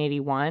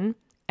 1981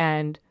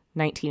 and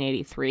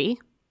 1983.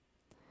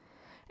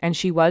 And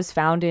she was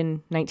found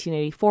in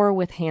 1984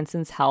 with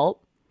Hansen's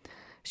help.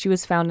 She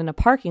was found in a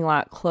parking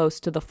lot close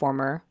to the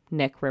former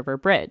Nick River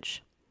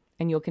Bridge.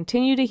 And you'll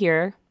continue to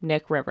hear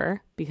Nick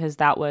River because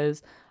that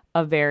was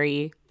a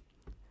very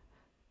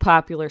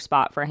popular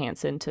spot for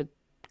Hansen to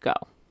go.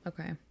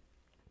 Okay.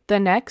 The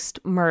next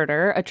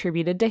murder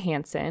attributed to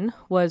Hansen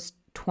was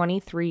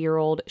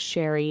 23-year-old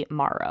Sherry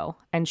Morrow,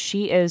 and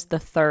she is the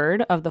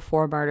third of the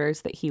 4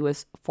 murders that he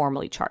was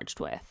formally charged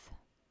with.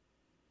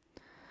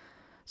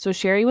 So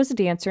Sherry was a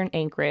dancer in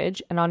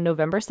Anchorage, and on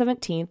November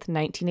 17th,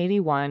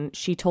 1981,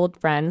 she told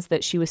friends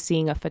that she was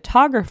seeing a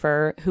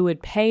photographer who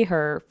would pay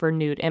her for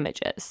nude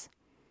images.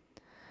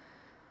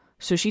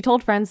 So she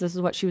told friends this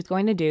is what she was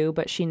going to do,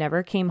 but she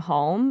never came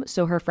home,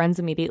 so her friends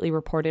immediately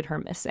reported her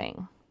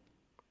missing.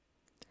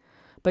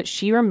 But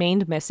she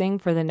remained missing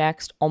for the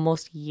next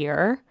almost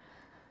year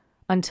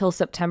until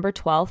September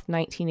 12th,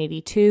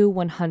 1982,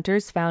 when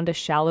hunters found a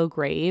shallow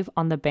grave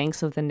on the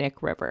banks of the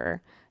Nick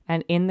River.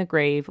 And in the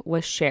grave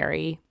was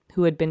Sherry,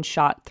 who had been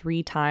shot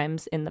 3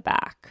 times in the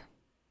back.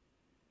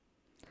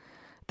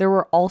 There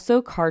were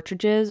also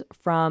cartridges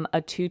from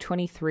a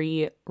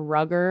 .223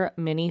 Ruger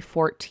Mini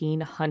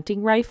 14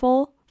 hunting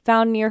rifle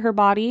found near her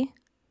body.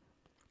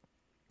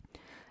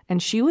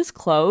 And she was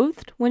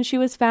clothed when she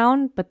was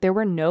found, but there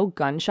were no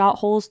gunshot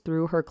holes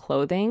through her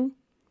clothing.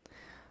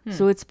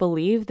 So it's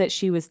believed that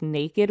she was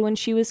naked when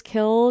she was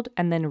killed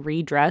and then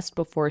redressed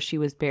before she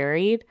was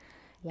buried.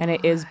 Why? And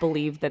it is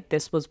believed that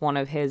this was one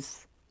of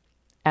his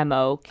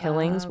MO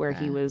killings where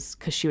he was,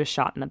 because she was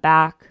shot in the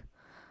back.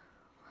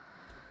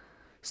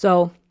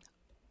 So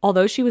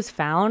although she was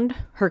found,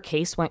 her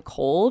case went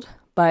cold.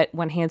 But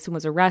when Hansen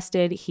was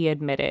arrested, he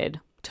admitted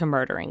to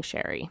murdering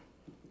Sherry.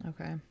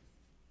 Okay.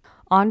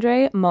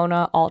 Andre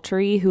Mona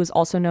Altry, who is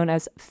also known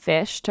as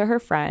Fish to her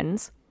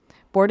friends,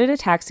 boarded a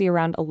taxi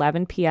around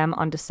 11 p.m.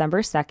 on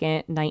December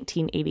 2nd,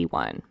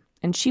 1981.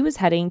 And she was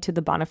heading to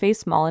the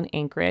Boniface Mall in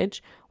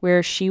Anchorage,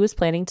 where she was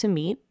planning to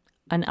meet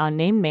an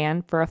unnamed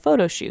man for a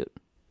photo shoot.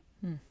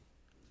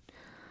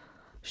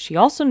 She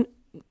also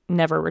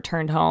never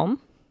returned home,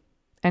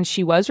 and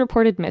she was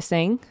reported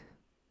missing,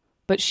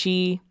 but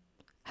she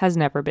has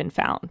never been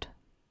found.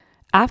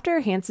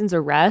 After Hansen's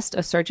arrest,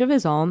 a search of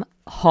his home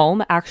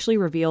actually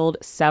revealed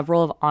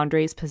several of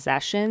Andre's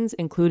possessions,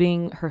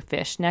 including her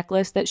fish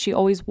necklace that she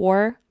always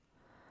wore.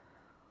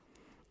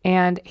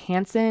 And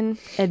Hansen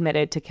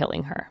admitted to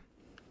killing her.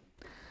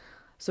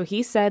 So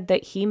he said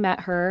that he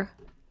met her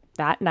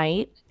that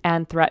night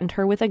and threatened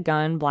her with a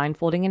gun,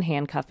 blindfolding and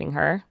handcuffing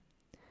her.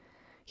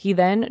 He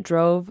then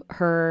drove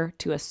her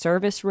to a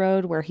service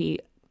road where he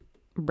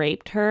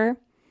raped her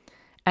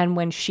And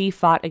when she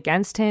fought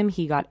against him,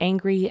 he got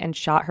angry and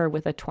shot her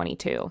with a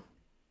 .22.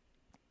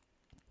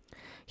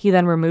 He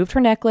then removed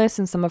her necklace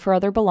and some of her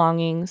other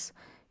belongings.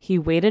 He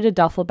weighted a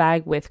duffel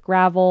bag with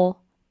gravel,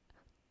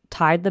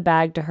 tied the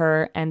bag to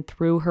her, and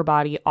threw her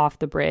body off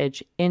the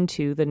bridge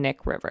into the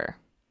Knik River.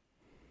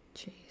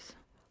 Jeez.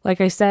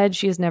 Like I said,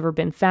 she has never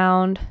been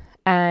found.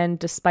 And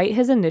despite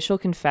his initial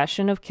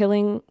confession of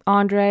killing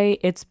Andre,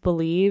 it's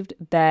believed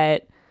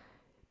that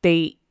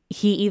he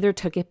either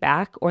took it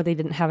back or they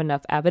didn't have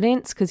enough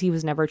evidence because he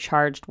was never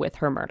charged with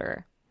her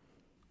murder.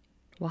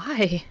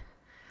 Why?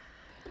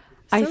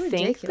 I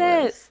think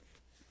that,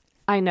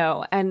 I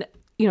know. And,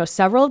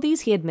 several of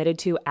these he admitted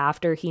to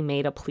after he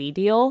made a plea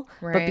deal.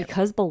 Right. But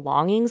because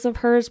belongings of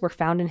hers were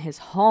found in his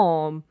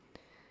home,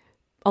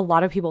 a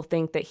lot of people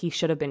think that he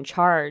should have been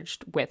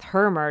charged with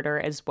her murder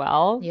as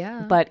well.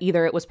 Yeah. But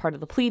either it was part of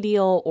the plea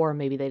deal or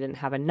maybe they didn't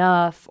have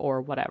enough or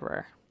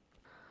whatever.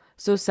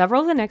 So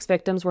several of the next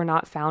victims were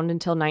not found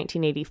until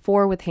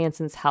 1984 with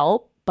Hansen's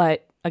help.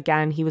 But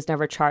again, he was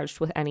never charged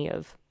with any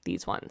of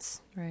these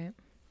ones. Right.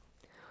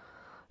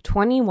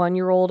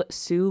 21-year-old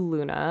Sue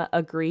Luna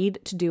agreed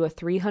to do a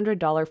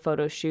 $300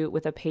 photo shoot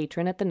with a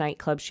patron at the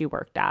nightclub she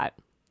worked at.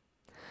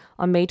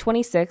 On May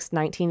 26,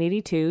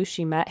 1982,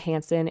 she met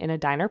Hansen in a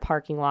diner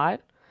parking lot,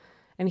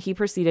 and he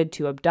proceeded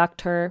to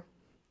abduct her.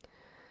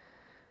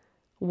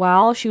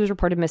 While she was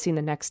reported missing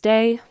the next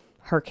day,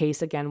 her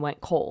case again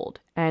went cold,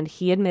 and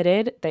he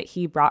admitted that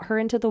he brought her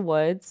into the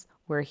woods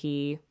where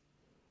he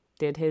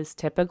did his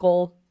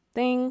typical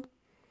thing,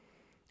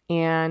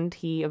 and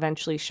he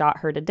eventually shot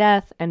her to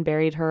death and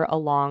buried her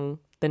along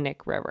the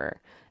Knik River.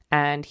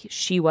 And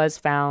she was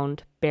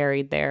found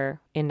buried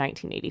there in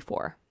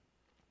 1984.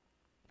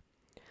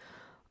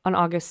 On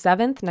August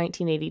 7th,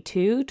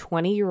 1982,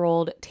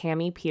 20-year-old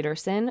Tammy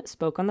Peterson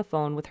spoke on the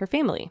phone with her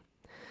family.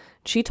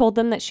 She told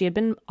them that she had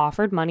been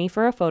offered money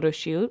for a photo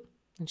shoot,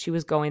 and she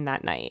was going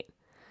that night.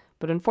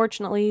 But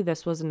unfortunately,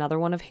 this was another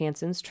one of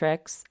Hansen's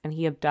tricks, and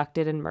he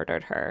abducted and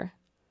murdered her.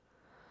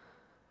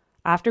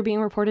 After being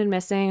reported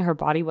missing, her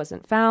body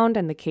wasn't found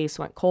and the case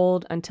went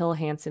cold until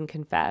Hansen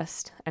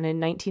confessed. And in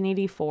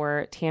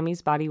 1984,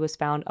 Tammy's body was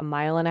found 1.5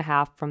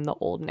 miles from the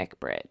Old Knik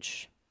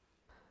Bridge.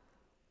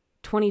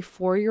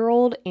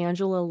 24-year-old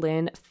Angela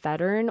Lynn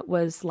Fettern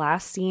was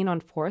last seen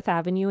on 4th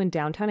Avenue in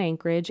downtown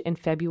Anchorage in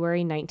February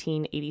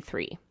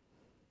 1983.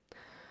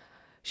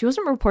 She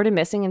wasn't reported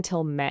missing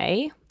until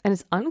May, and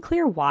it's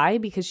unclear why,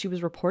 because she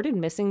was reported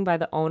missing by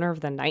the owner of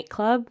the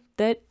nightclub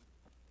that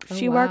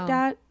she worked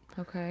at.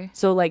 Okay.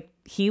 So,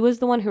 he was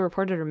the one who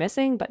reported her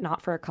missing, but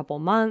not for a couple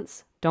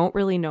months. Don't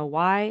really know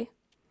why.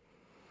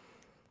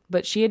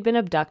 But she had been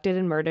abducted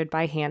and murdered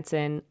by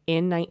Hansen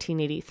in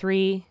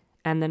 1983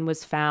 and then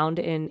was found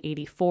in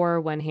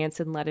 84 when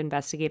Hansen led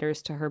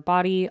investigators to her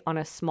body on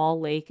a small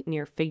lake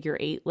near Figure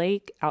 8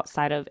 Lake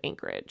outside of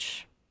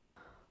Anchorage.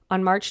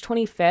 On March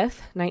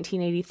 25th,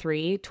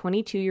 1983,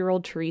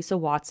 22-year-old Teresa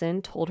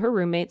Watson told her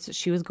roommates that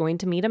she was going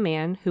to meet a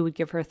man who would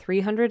give her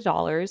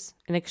 $300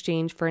 in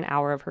exchange for an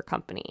hour of her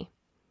company.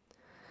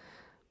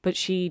 But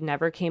she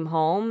never came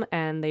home,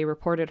 and they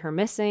reported her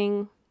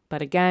missing,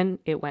 but again,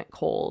 it went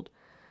cold.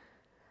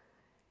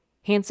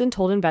 Hansen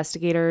told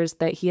investigators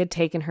that he had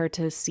taken her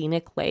to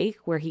Scenic Lake,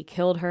 where he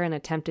killed her and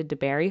attempted to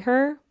bury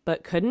her,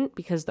 but couldn't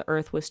because the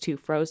earth was too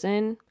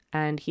frozen,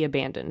 and he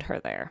abandoned her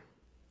there.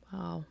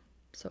 Wow.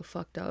 So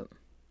fucked up.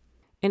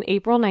 In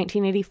April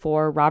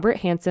 1984, Robert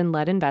Hansen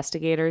led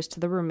investigators to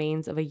the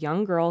remains of a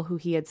young girl who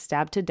he had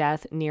stabbed to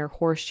death near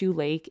Horseshoe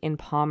Lake in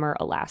Palmer,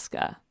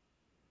 Alaska.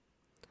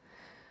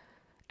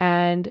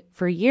 And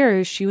for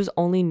years, she was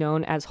only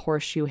known as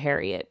Horseshoe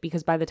Harriet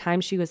because by the time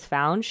she was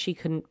found, she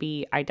couldn't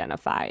be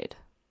identified.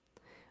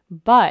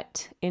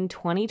 But in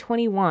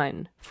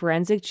 2021,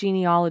 forensic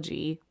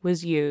genealogy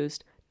was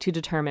used to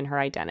determine her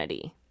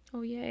identity.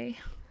 Oh, yay.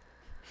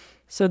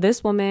 So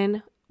this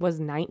woman was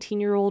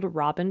 19-year-old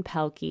Robin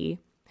Pelkey,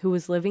 who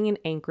was living in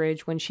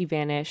Anchorage when she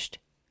vanished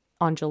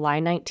on July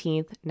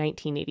 19th,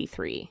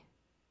 1983.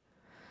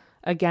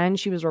 Again,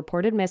 she was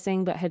reported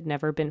missing but had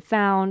never been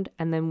found,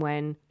 and then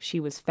when she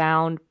was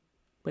found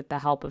with the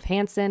help of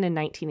Hansen in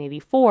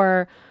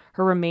 1984,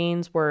 her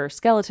remains were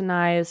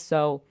skeletonized,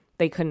 so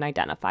they couldn't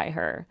identify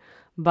her.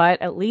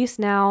 But at least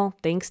now,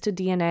 thanks to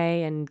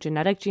DNA and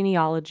genetic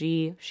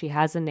genealogy, she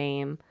has a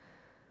name,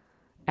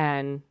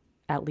 and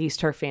at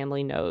least her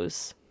family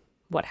knows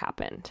what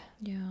happened.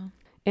 Yeah.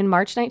 In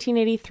March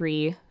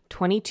 1983,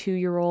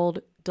 22-year-old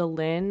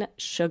Delynn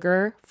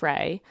Sugar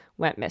Frey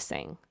went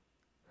missing.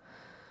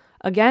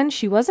 Again,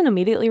 she wasn't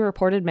immediately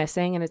reported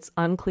missing, and it's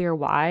unclear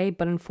why,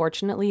 but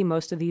unfortunately,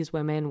 most of these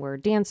women were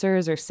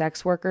dancers or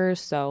sex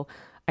workers, so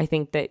I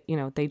think that,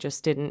 they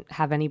just didn't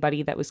have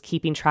anybody that was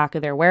keeping track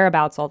of their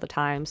whereabouts all the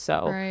time,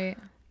 so Right.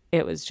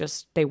 It was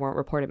just they weren't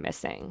reported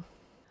missing.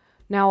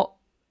 Now,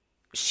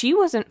 she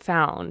wasn't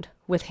found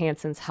with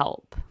Hansen's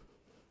help,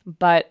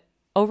 but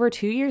over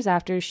 2 years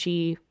after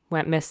she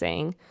went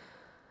missing,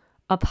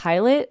 a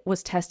pilot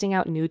was testing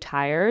out new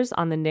tires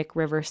on the Knik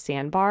River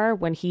sandbar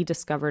when he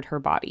discovered her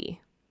body.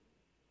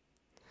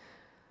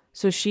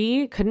 So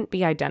she couldn't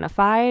be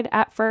identified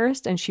at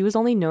first, and she was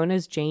only known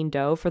as Jane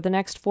Doe for the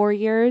next 4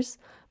 years.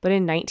 But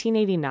in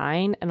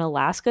 1989, an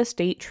Alaska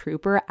state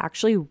trooper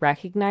actually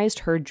recognized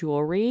her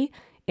jewelry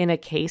in a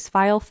case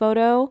file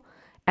photo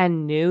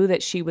and knew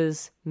that she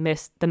was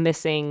the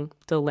missing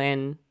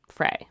DeLynn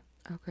Frey.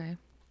 Okay.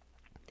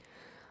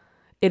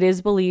 It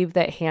is believed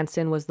that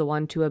Hansen was the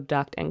one to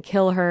abduct and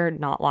kill her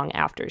not long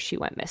after she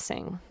went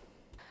missing.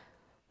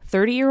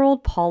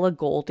 30-year-old Paula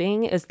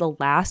Golding is the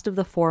last of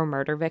the 4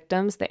 murder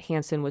victims that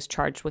Hansen was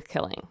charged with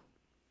killing.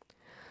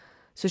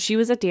 So she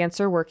was a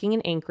dancer working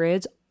in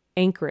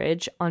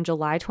Anchorage on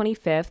July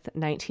 25th,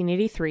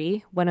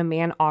 1983, when a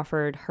man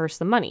offered her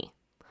some money.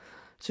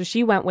 So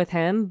she went with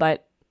him,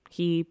 but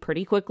he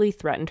pretty quickly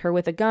threatened her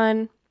with a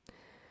gun.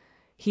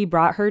 He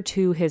brought her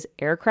to his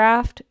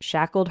aircraft,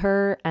 shackled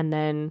her, and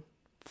then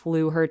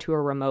flew her to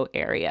a remote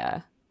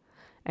area.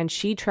 And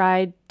she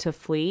tried to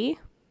flee,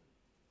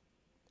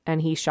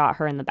 and he shot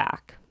her in the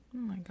back. Oh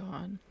my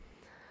God.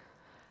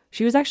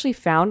 She was actually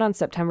found on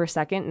September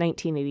 2nd,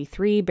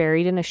 1983,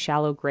 buried in a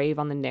shallow grave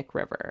on the Nick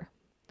River.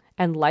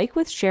 And like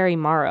with Sherry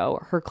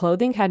Morrow, her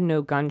clothing had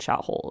no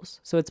gunshot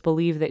holes, so it's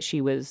believed that she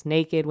was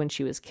naked when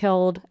she was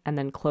killed and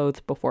then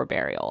clothed before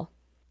burial.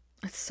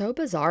 It's so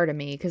bizarre to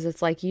me because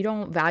it's like you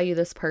don't value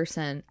this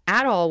person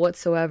at all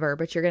whatsoever,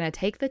 but you're going to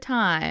take the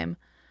time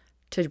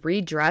to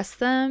redress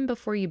them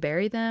before you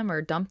bury them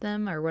or dump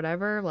them or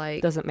whatever.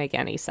 Like, doesn't make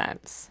any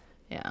sense.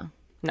 Yeah.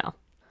 No.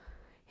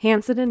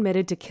 Hansen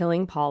admitted to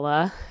killing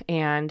Paula,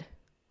 and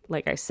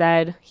like I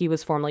said, he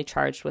was formally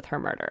charged with her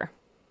murder.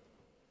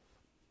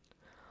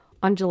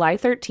 On July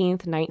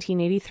 13th,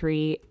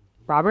 1983,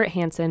 Robert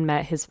Hansen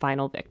met his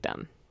final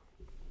victim.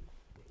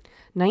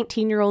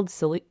 19-year-old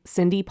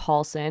Cindy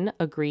Paulson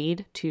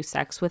agreed to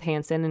sex with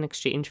Hansen in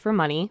exchange for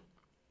money.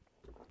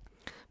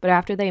 But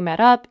after they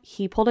met up,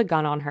 he pulled a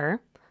gun on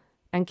her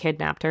and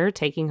kidnapped her,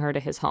 taking her to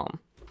his home.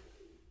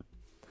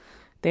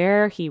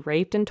 There, he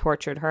raped and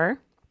tortured her.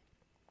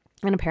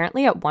 And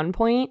apparently at one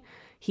point,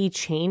 he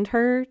chained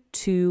her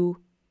to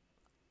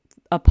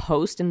a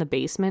post in the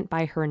basement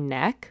by her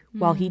neck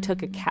while he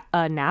took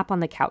a nap on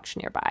the couch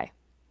nearby.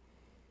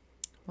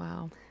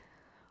 Wow.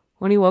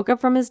 When he woke up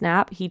from his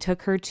nap, he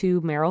took her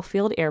to Merrill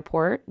Field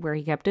Airport, where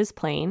he kept his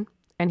plane,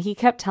 and he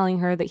kept telling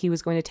her that he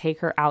was going to take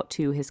her out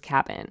to his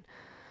cabin.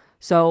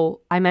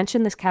 So I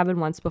mentioned this cabin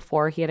once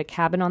before. He had a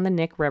cabin on the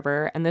Nick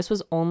River, and this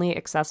was only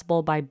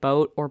accessible by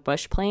boat or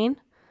bush plane.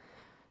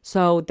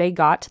 So they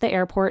got to the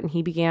airport, and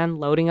he began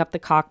loading up the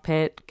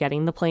cockpit,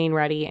 getting the plane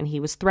ready, and he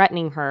was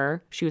threatening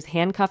her. She was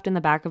handcuffed in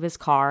the back of his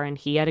car, and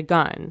he had a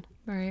gun.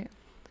 Right.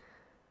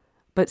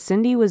 But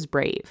Cindy was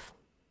brave.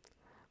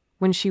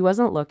 When he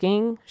wasn't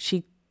looking,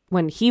 she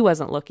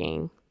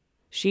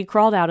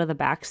crawled out of the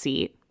back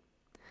seat,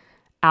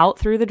 out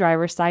through the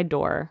driver's side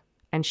door,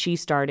 and she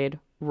started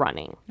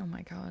running. Oh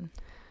my God.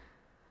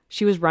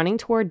 She was running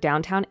toward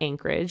downtown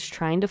Anchorage,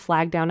 trying to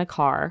flag down a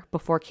car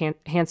before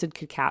Hansen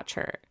could catch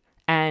her.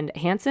 And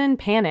Hansen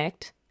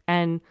panicked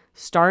and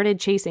started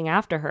chasing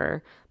after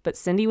her, but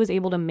Cindy was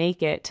able to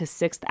make it to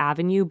 6th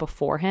Avenue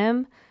before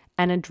him,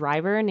 and a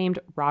driver named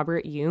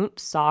Robert Yount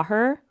saw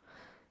her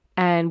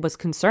and was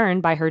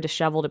concerned by her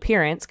disheveled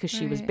appearance because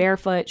she was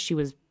barefoot, she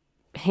was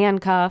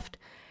handcuffed,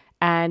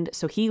 and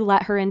so he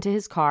let her into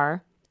his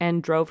car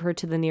and drove her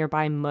to the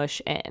nearby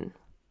Mush Inn.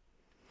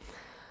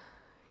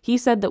 He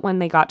said that when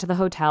they got to the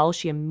hotel,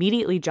 she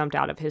immediately jumped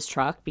out of his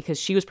truck because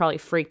she was probably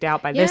freaked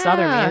out by this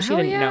other man. She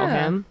didn't know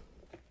him.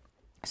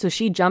 So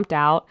she jumped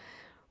out,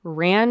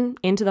 ran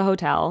into the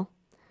hotel,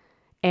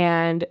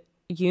 and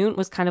Yount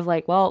was kind of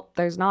like, well,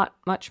 there's not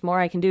much more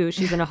I can do.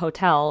 She's in a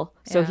hotel.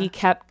 So he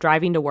kept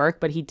driving to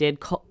work, but he did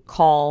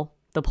call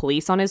the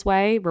police on his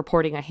way,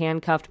 reporting a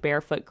handcuffed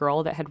barefoot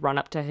girl that had run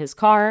up to his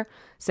car,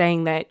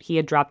 saying that he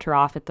had dropped her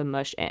off at the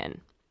Mush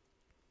Inn.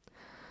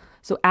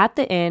 So at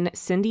the inn,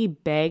 Cindy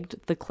begged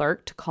the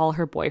clerk to call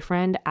her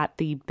boyfriend at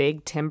the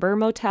Big Timber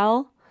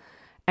Motel.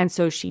 And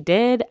so she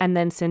did, and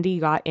then Cindy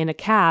got in a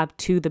cab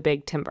to the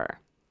Big Timber.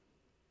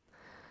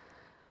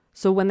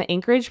 So when the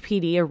Anchorage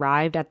PD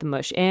arrived at the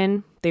Mush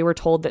Inn, they were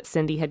told that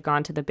Cindy had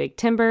gone to the Big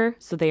Timber,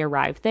 so they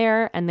arrived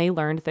there, and they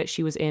learned that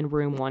she was in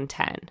room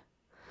 110.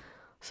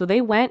 So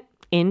they went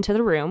into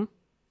the room,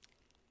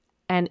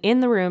 and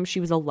in the room, she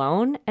was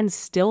alone and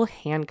still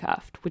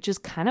handcuffed, which is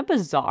kind of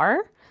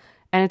bizarre,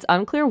 and it's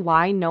unclear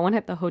why no one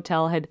at the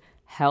hotel had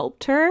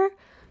helped her.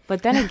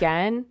 But then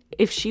again,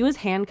 if she was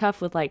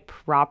handcuffed with like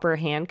proper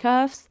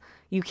handcuffs,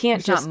 you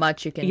can't There's not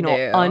much you can do.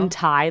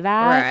 Untie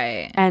that.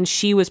 Right. And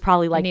she was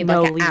probably like,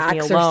 no, like leave me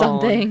alone. or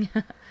something.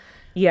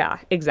 Yeah,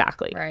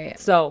 exactly. Right.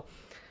 So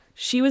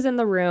she was in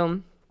the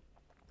room.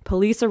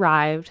 Police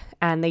arrived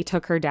and they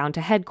took her down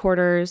to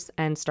headquarters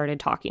and started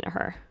talking to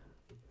her.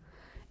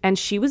 And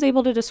she was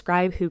able to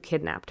describe who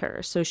kidnapped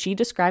her. So she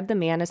described the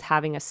man as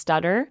having a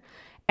stutter,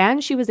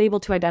 and she was able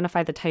to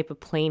identify the type of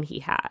plane he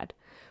had.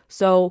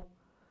 So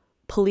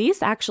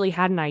police actually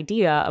had an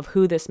idea of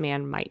who this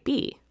man might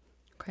be.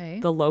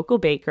 Okay. The local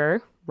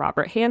baker,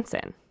 Robert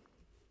Hansen.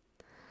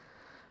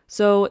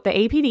 So the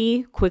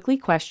APD quickly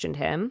questioned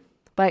him,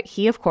 But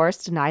he, of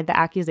course, denied the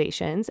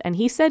accusations, and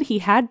he said he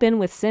had been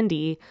with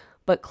Cindy,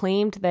 but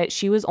claimed that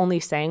she was only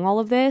saying all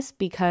of this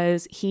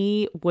because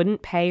he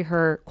wouldn't pay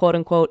her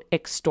quote-unquote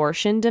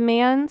extortion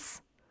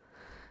demands.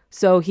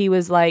 So he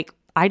was like,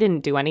 I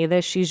didn't do any of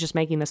this. She's just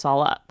making this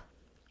all up.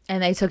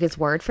 And they took his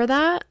word for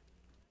that?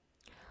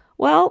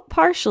 Well,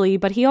 partially,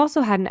 but he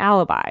also had an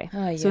alibi.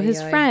 So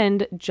his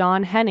friend,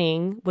 John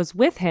Henning, was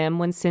with him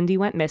when Cindy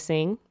went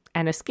missing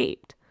and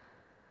escaped.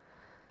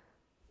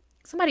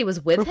 Somebody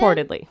was with him?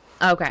 Reportedly.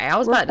 Okay, I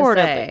was about to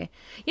say.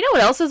 You know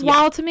what else is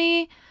wild to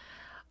me?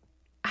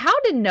 How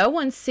did no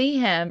one see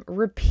him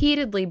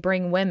repeatedly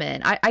bring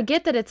women? I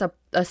get that it's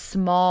a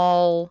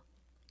small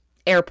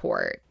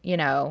airport, you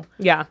know.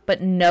 Yeah.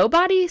 But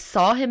nobody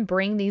saw him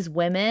bring these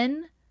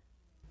women?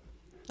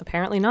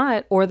 Apparently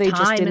not. Or they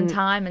just didn't.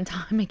 Time and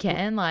time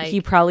again. Like, he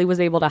probably was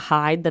able to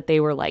hide that they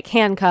were like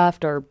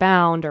handcuffed or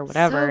bound or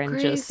whatever. So and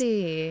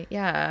crazy.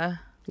 Yeah.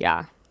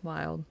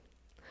 Wild.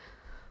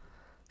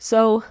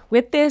 So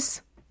with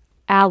this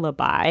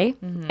alibi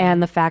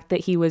and the fact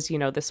that he was,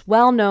 this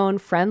well-known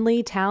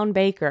friendly town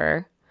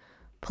baker,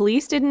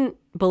 police didn't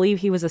believe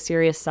he was a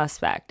serious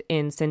suspect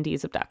in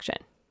Cindy's abduction.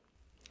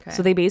 Okay.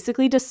 So they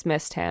basically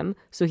dismissed him,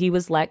 so he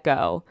was let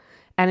go,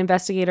 and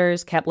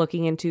investigators kept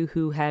looking into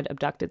who had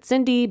abducted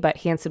Cindy, but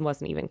Hansen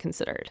wasn't even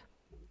considered.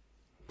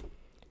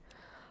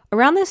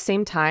 Around this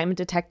same time,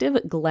 Detective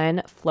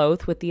Glenn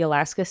Floth with the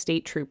Alaska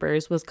State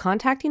Troopers was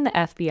contacting the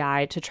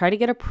FBI to try to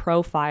get a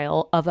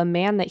profile of a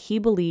man that he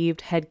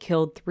believed had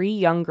killed 3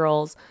 young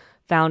girls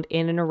found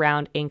in and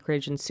around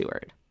Anchorage and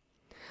Seward.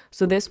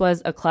 So this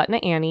was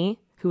Aklutna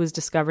Annie, who was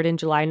discovered in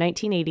July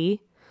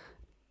 1980,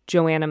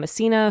 Joanna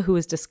Messina, who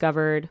was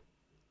discovered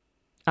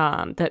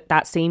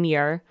that same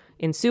year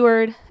in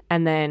Seward,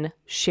 and then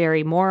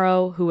Sherry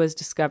Morrow, who was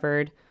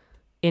discovered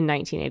in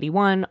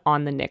 1981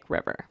 on the Nick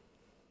River.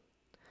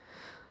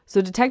 So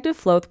Detective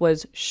Floth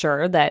was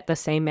sure that the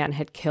same man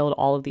had killed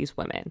all of these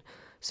women.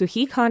 So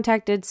he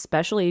contacted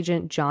Special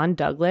Agent John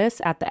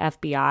Douglas at the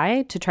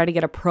FBI to try to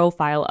get a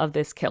profile of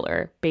this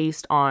killer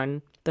based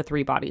on the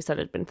 3 bodies that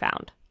had been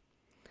found.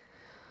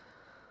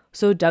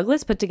 So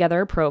Douglas put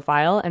together a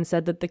profile and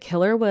said that the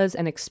killer was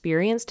an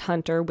experienced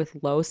hunter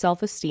with low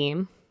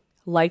self-esteem,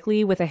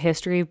 likely with a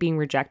history of being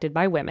rejected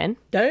by women.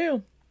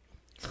 Damn.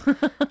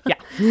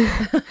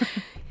 Yeah.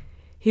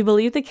 He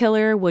believed the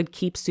killer would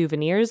keep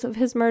souvenirs of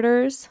his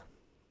murders,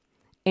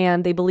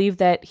 and they believed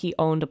that he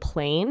owned a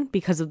plane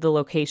because of the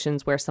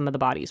locations where some of the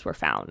bodies were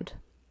found.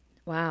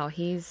 Wow,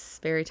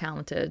 he's very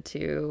talented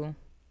to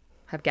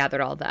have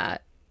gathered all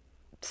that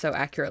so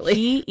accurately.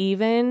 He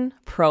even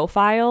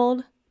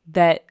profiled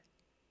that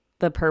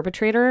the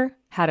perpetrator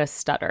had a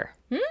stutter.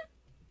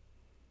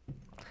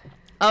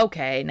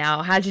 Okay,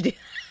 now how'd you do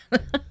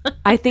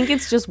I think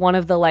it's just one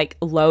of the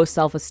low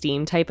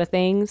self-esteem type of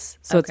things.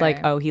 So it's like,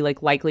 oh, he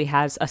likely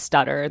has a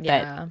stutter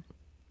that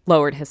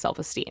lowered his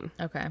self-esteem.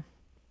 Okay.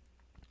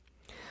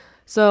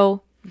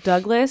 So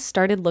Douglas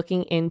started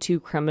looking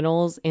into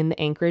criminals in the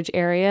Anchorage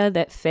area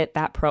that fit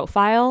that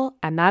profile,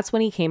 and that's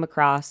when he came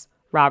across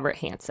Robert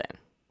Hansen.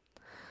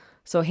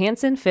 So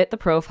Hansen fit the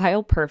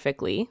profile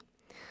perfectly,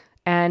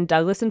 and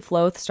Douglas and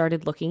Floth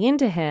started looking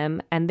into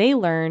him, and they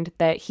learned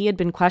that he had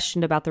been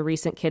questioned about the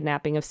recent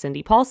kidnapping of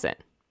Cindy Paulson.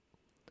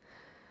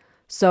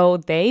 So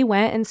they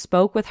went and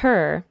spoke with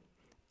her,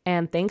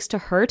 and thanks to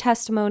her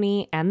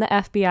testimony and the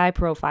FBI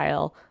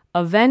profile,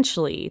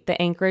 eventually the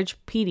Anchorage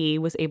PD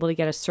was able to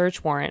get a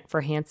search warrant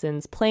for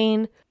Hansen's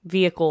plane,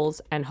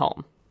 vehicles, and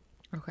home.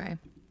 Okay.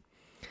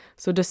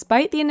 So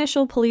despite the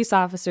initial police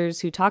officers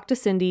who talked to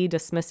Cindy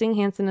dismissing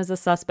Hansen as a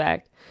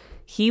suspect,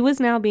 he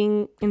was now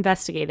being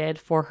investigated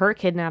for her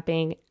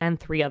kidnapping and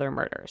 3 other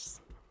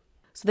murders.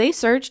 So they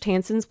searched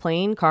Hansen's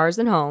plane, cars,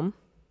 and home,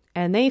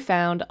 and they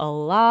found a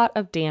lot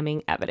of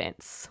damning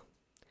evidence.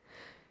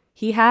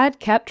 He had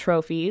kept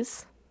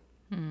trophies.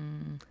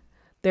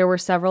 There were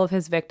several of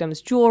his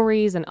victims'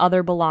 jewelries and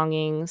other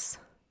belongings.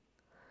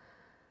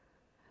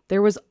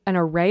 There was an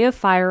array of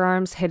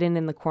firearms hidden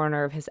in the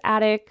corner of his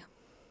attic,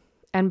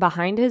 and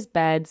behind his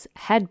bed's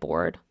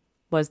headboard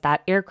was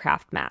that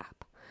aircraft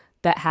map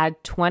that had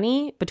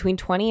between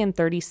 20 and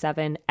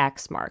 37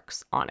 X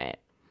marks on it.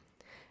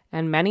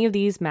 And many of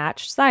these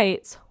matched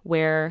sites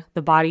where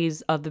the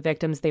bodies of the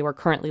victims they were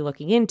currently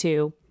looking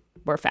into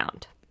were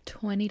found.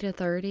 20 to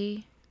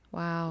 30?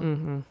 Wow.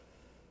 Mm-hmm.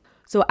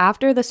 So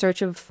after the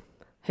search of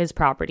his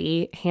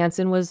property,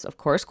 Hansen was, of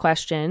course,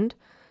 questioned.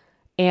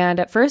 And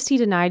at first he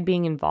denied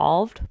being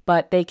involved,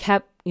 but they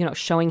kept,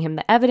 showing him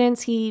the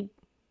evidence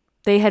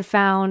they had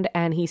found,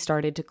 and he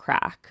started to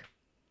crack.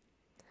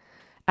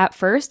 At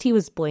first, he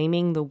was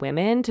blaming the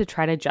women to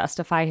try to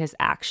justify his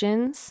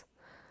actions.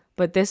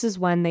 But this is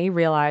when they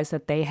realized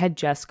that they had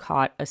just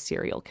caught a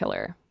serial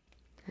killer.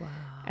 Wow.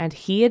 And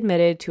he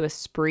admitted to a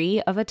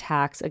spree of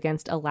attacks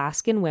against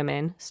Alaskan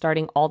women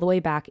starting all the way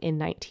back in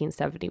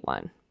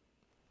 1971.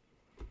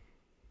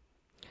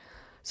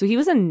 So he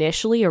was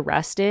initially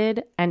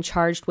arrested and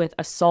charged with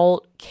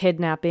assault,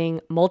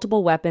 kidnapping,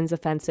 multiple weapons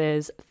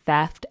offenses,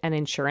 theft, and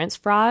insurance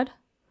fraud.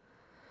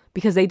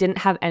 because they didn't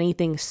have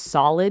anything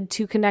solid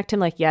to connect him.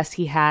 Like, yes,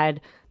 he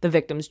had the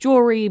victim's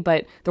jewelry,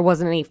 but there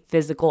wasn't any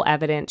physical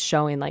evidence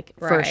showing, like,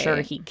 for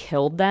sure he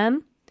killed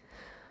them.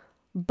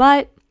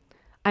 But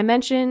I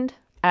mentioned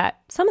at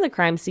some of the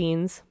crime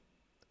scenes,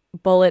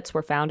 bullets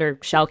were found, or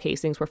shell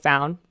casings were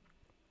found,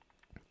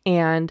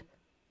 and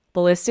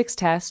ballistics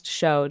tests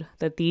showed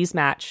that these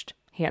matched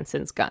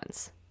Hansen's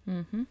guns.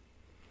 Mm-hmm.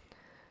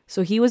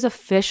 So he was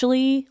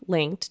officially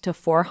linked to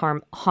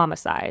 4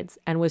 homicides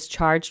and was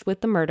charged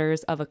with the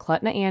murders of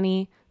Eklutna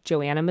Annie,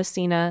 Joanna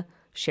Messina,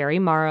 Sherry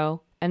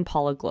Morrow, and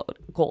Paula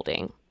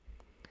Golding.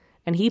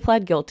 And he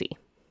pled guilty.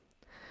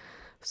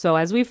 So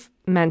as we've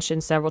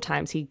mentioned several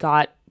times, he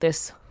got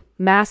this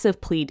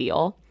massive plea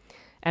deal.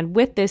 And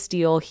with this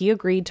deal, he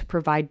agreed to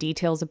provide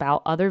details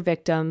about other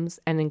victims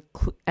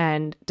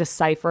and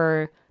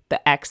decipher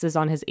the X's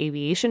on his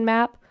aviation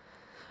map.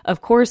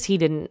 Of course, he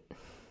didn't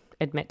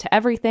admit to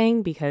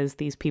everything because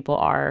these people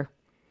are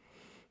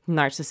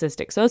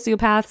narcissistic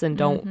sociopaths and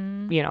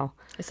don't,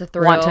 it's a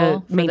thrill want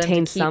to for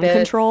maintain them to keep some it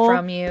control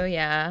from you.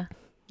 Yeah.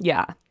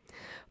 Yeah.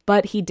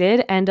 But he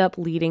did end up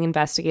leading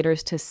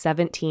investigators to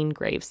 17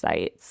 grave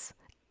sites,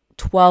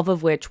 12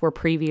 of which were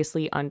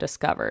previously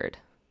undiscovered.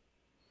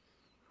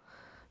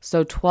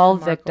 So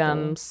 12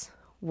 victims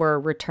were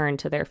returned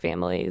to their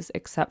families,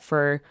 except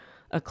for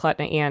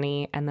Eklutna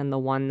Annie and then the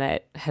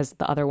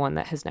other one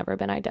that has never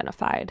been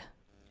identified.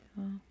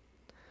 Oh.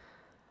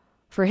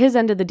 For his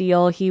end of the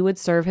deal, he would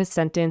serve his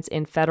sentence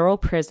in federal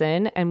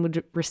prison and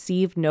would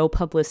receive no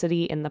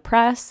publicity in the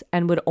press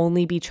and would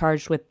only be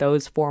charged with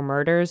those 4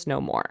 murders, no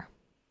more.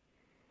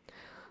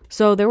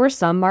 So there were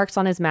some marks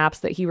on his maps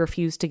that he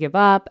refused to give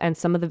up, and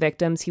some of the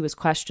victims he was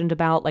questioned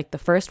about, like the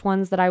first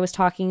ones that I was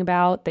talking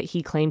about, that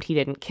he claimed he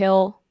didn't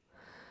kill.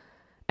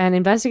 And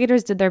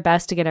investigators did their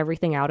best to get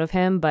everything out of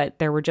him, but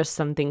there were just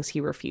some things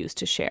he refused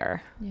to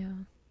share. Yeah.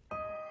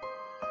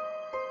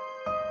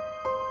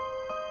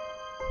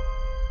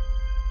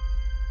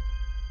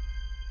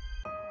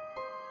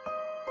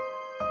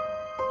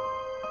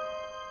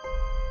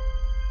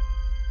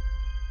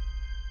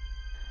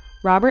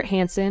 Robert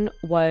Hansen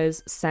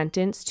was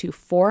sentenced to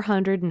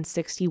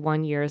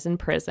 461 years in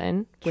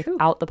prison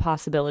without the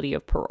possibility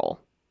of parole.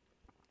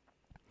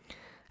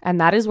 And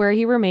that is where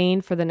he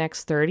remained for the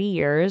next 30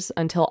 years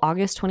until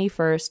August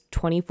 21st,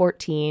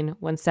 2014,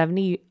 when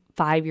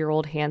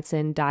 75-year-old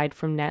Hansen died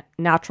from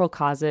natural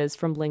causes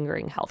from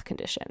lingering health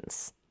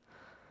conditions.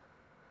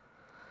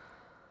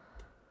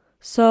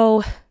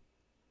 So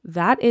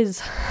that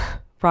is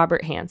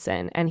Robert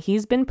Hansen, and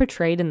he's been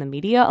portrayed in the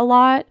media a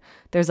lot.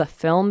 There's a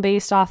film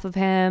based off of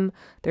him.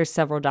 There's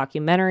several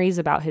documentaries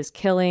about his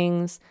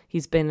killings.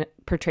 He's been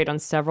portrayed on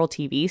several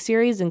TV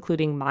series,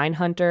 including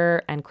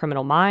Mindhunter and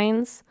Criminal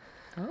Minds.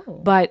 Oh.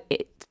 But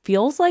it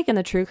feels like in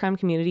the true crime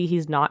community,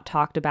 he's not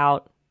talked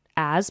about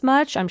as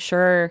much. I'm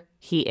sure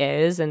he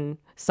is, and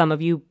some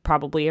of you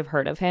probably have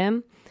heard of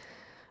him.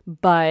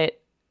 But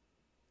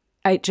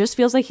it just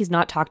feels like he's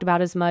not talked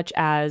about as much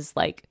as,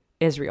 like,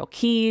 Israel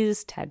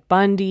Keys, Ted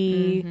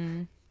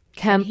Bundy,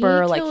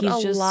 Kemper. He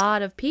killed a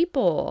lot of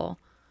people.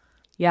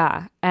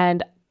 Yeah.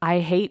 And I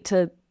hate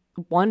to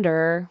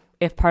wonder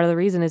if part of the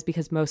reason is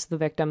because most of the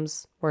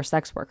victims were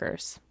sex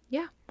workers.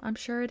 Yeah, I'm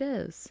sure it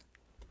is.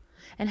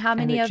 And how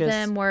many of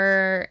them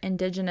were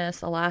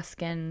indigenous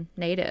Alaskan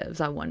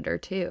natives, I wonder,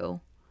 too.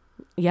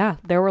 Yeah,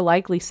 there were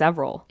likely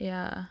several.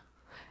 Yeah.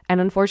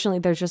 And unfortunately,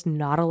 there's just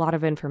not a lot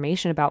of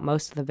information about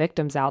most of the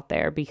victims out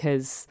there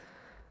because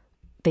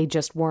they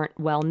just weren't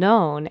well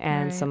known,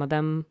 and some of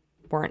them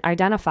weren't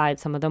identified,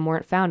 some of them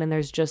weren't found, and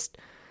there's just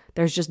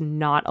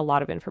not a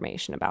lot of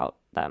information about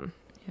them.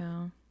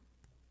 Yeah.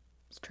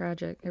 It's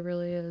tragic. It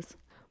really is.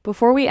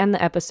 Before we end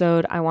the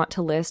episode, I want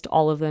to list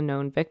all of the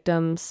known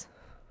victims.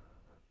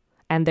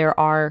 And there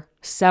are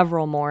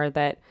several more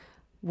that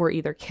were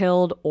either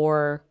killed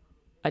or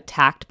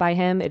attacked by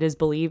him. It is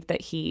believed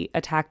that he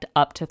attacked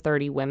up to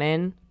 30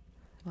 women.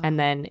 Wow. And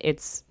then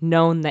it's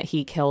known that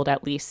he killed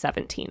at least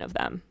 17 of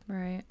them.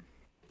 Right.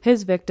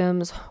 His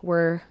victims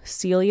were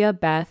Celia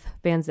Beth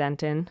Van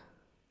Zenten,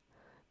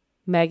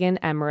 Megan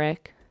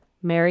Emmerich,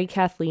 Mary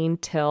Kathleen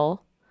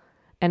Till,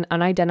 an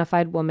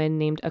unidentified woman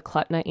named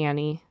Eklutna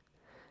Annie,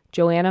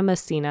 Joanna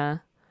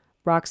Messina,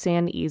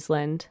 Roxanne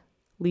Eastland,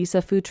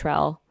 Lisa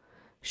Futrell,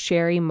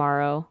 Sherry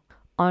Morrow,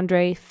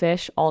 Andre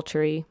Fish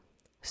Altry,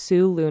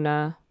 Sue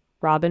Luna,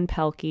 Robin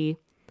Pelkey,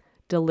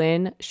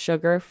 Delynn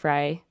Sugar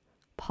Frey,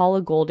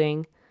 Paula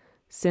Golding,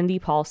 Cindy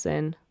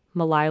Paulson,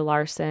 Malai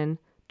Larson,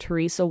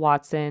 Teresa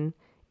Watson,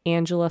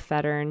 Angela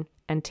Fettern,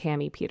 and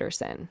Tammy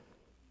Peterson.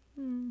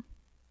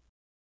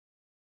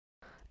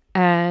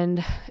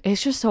 And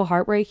it's just so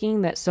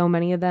heartbreaking that so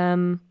many of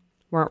them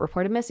weren't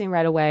reported missing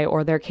right away,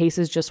 or their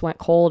cases just went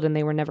cold and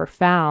they were never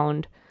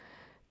found.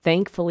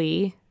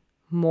 Thankfully,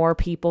 more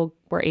people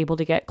were able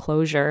to get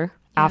closure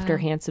after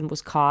Hansen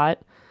was caught.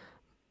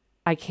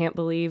 I can't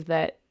believe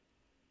that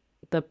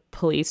the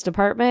police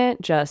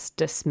department just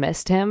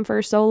dismissed him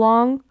for so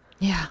long.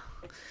 Yeah.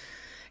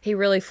 He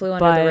really flew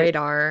under the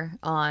radar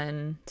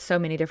on so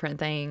many different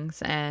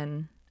things.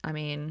 And I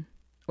mean,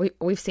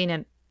 we've seen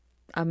it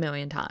a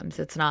million times.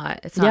 It's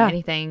not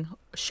anything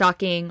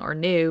shocking or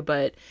new,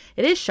 but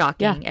it is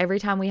shocking every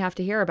time we have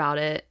to hear about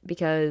it,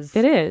 because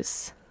it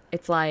is.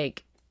 It's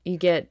like you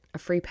get a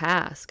free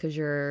pass because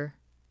you're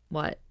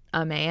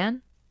a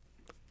man?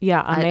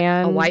 Yeah, a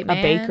man, a white man,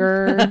 a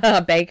baker.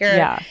 A baker.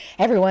 Yeah.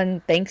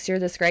 Everyone thinks you're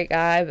this great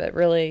guy, but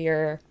really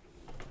you're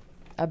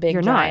a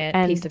big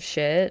giant piece of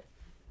shit.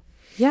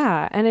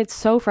 Yeah, and it's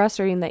so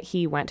frustrating that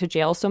he went to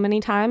jail so many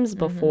times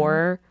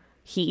before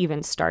he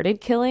even started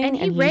killing, and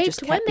he raped just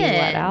kept women.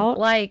 Being let out.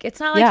 Like, it's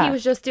not like he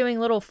was just doing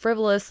little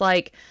frivolous,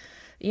 like,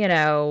 you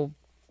know,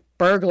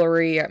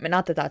 burglary. I mean,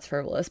 not that that's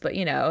frivolous, but,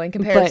 you know, in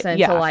comparison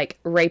to like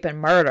rape and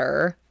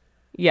murder.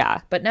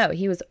 Yeah. But no,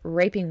 he was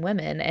raping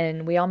women,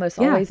 and we almost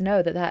always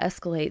know that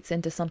escalates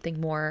into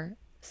something more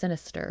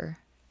sinister.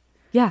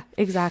 Yeah,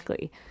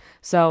 exactly.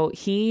 So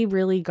he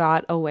really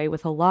got away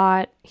with a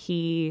lot.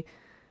 He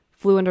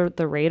flew under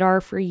the radar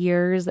for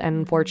years, and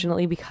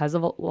unfortunately, because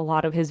of a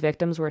lot of his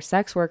victims were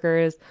sex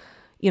workers,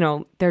 you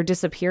know, their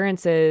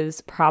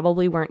disappearances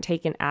probably weren't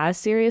taken as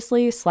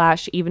seriously,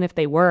 / even if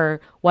they were,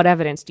 what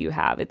evidence do you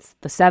have? It's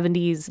the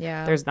 70s.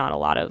 Yeah. There's not a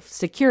lot of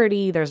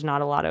security. There's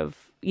not a lot of,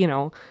 you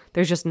know,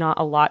 there's just not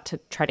a lot to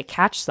try to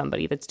catch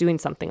somebody that's doing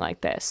something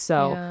like this.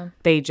 So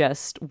they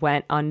just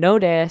went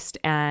unnoticed,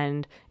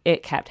 and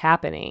it kept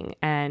happening.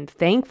 And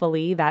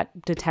thankfully,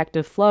 that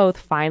Detective Floth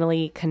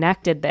finally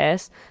connected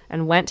this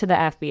and went to the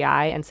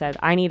FBI and said,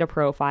 I need a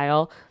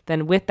profile.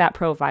 Then with that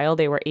profile,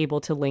 they were able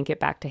to link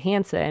it back to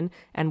Hansen.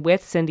 And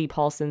with Cindy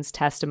Paulson's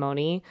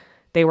testimony,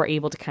 they were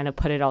able to kind of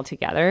put it all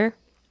together.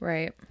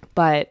 Right.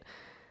 But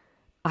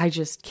I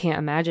just can't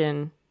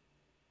imagine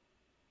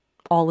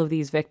all of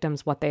these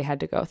victims, what they had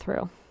to go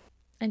through.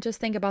 And just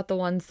think about the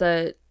ones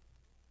that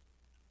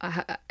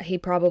he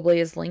probably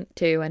is linked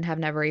to and have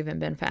never even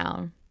been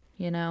found,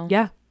 you know?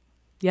 Yeah.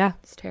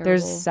 It's terrible.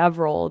 There's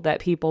several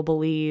that people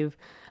believe.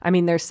 I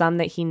mean, there's some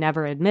that he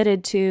never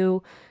admitted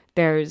to.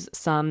 There's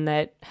some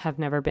that have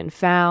never been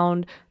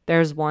found.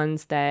 There's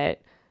ones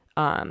that,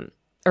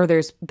 or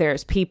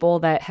there's people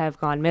that have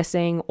gone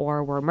missing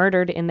or were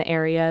murdered in the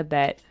area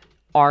that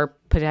are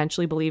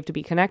potentially believed to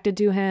be connected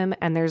to him.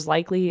 And there's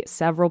likely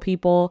several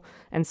people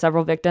and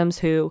several victims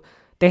who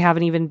they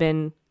haven't even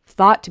been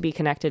thought to be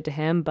connected to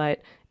him,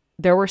 but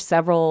there were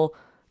several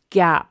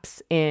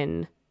gaps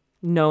in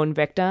known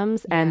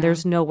victims, and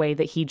there's no way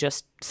that he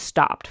just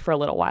stopped for a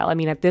little while. I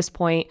mean, at this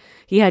point,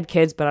 he had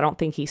kids, but I don't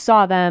think he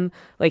saw them.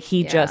 Like,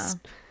 he just,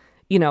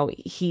 you know,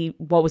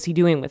 what was he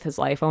doing with his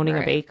life? Owning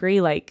a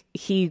bakery? Like,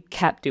 he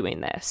kept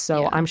doing this.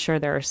 So I'm sure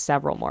there are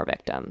several more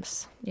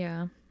victims.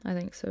 Yeah, I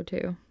think so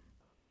too.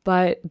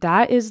 But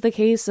that is the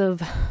case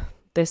of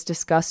this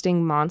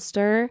disgusting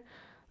monster.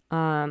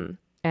 And,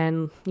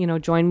 you know,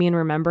 join me in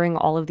remembering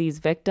all of these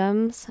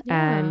victims.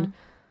 And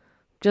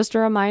just a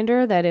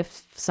reminder that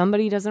if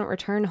somebody doesn't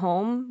return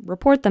home,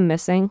 report them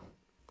missing.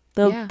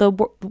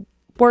 The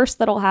worst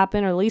that'll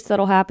happen, or the least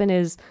that'll happen,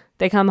 is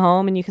they come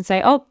home and you can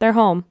say, oh, they're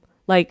home.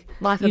 Like,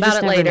 laugh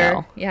about it later.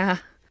 Know. Yeah.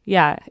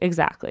 Yeah,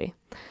 exactly.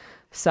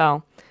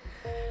 So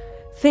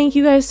thank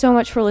you guys so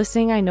much for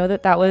listening. I know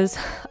that was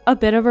a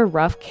bit of a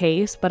rough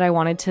case, but I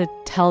wanted to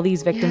tell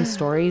these victims'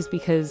 stories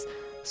because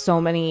so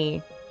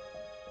many,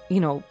 you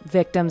know,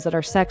 victims that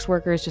are sex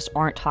workers just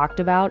aren't talked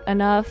about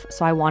enough.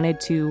 So I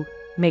wanted to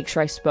make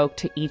sure I spoke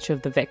to each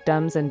of the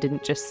victims and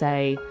didn't just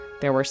say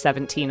there were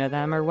 17 of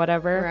them or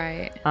whatever.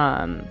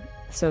 Right.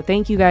 So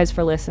thank you guys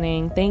for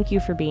listening. Thank you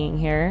for being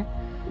here.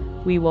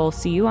 We will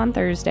see you on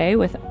Thursday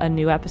with a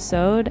new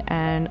episode.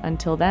 And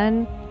until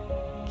then,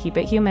 keep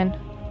it human.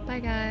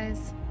 Bye,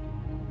 guys.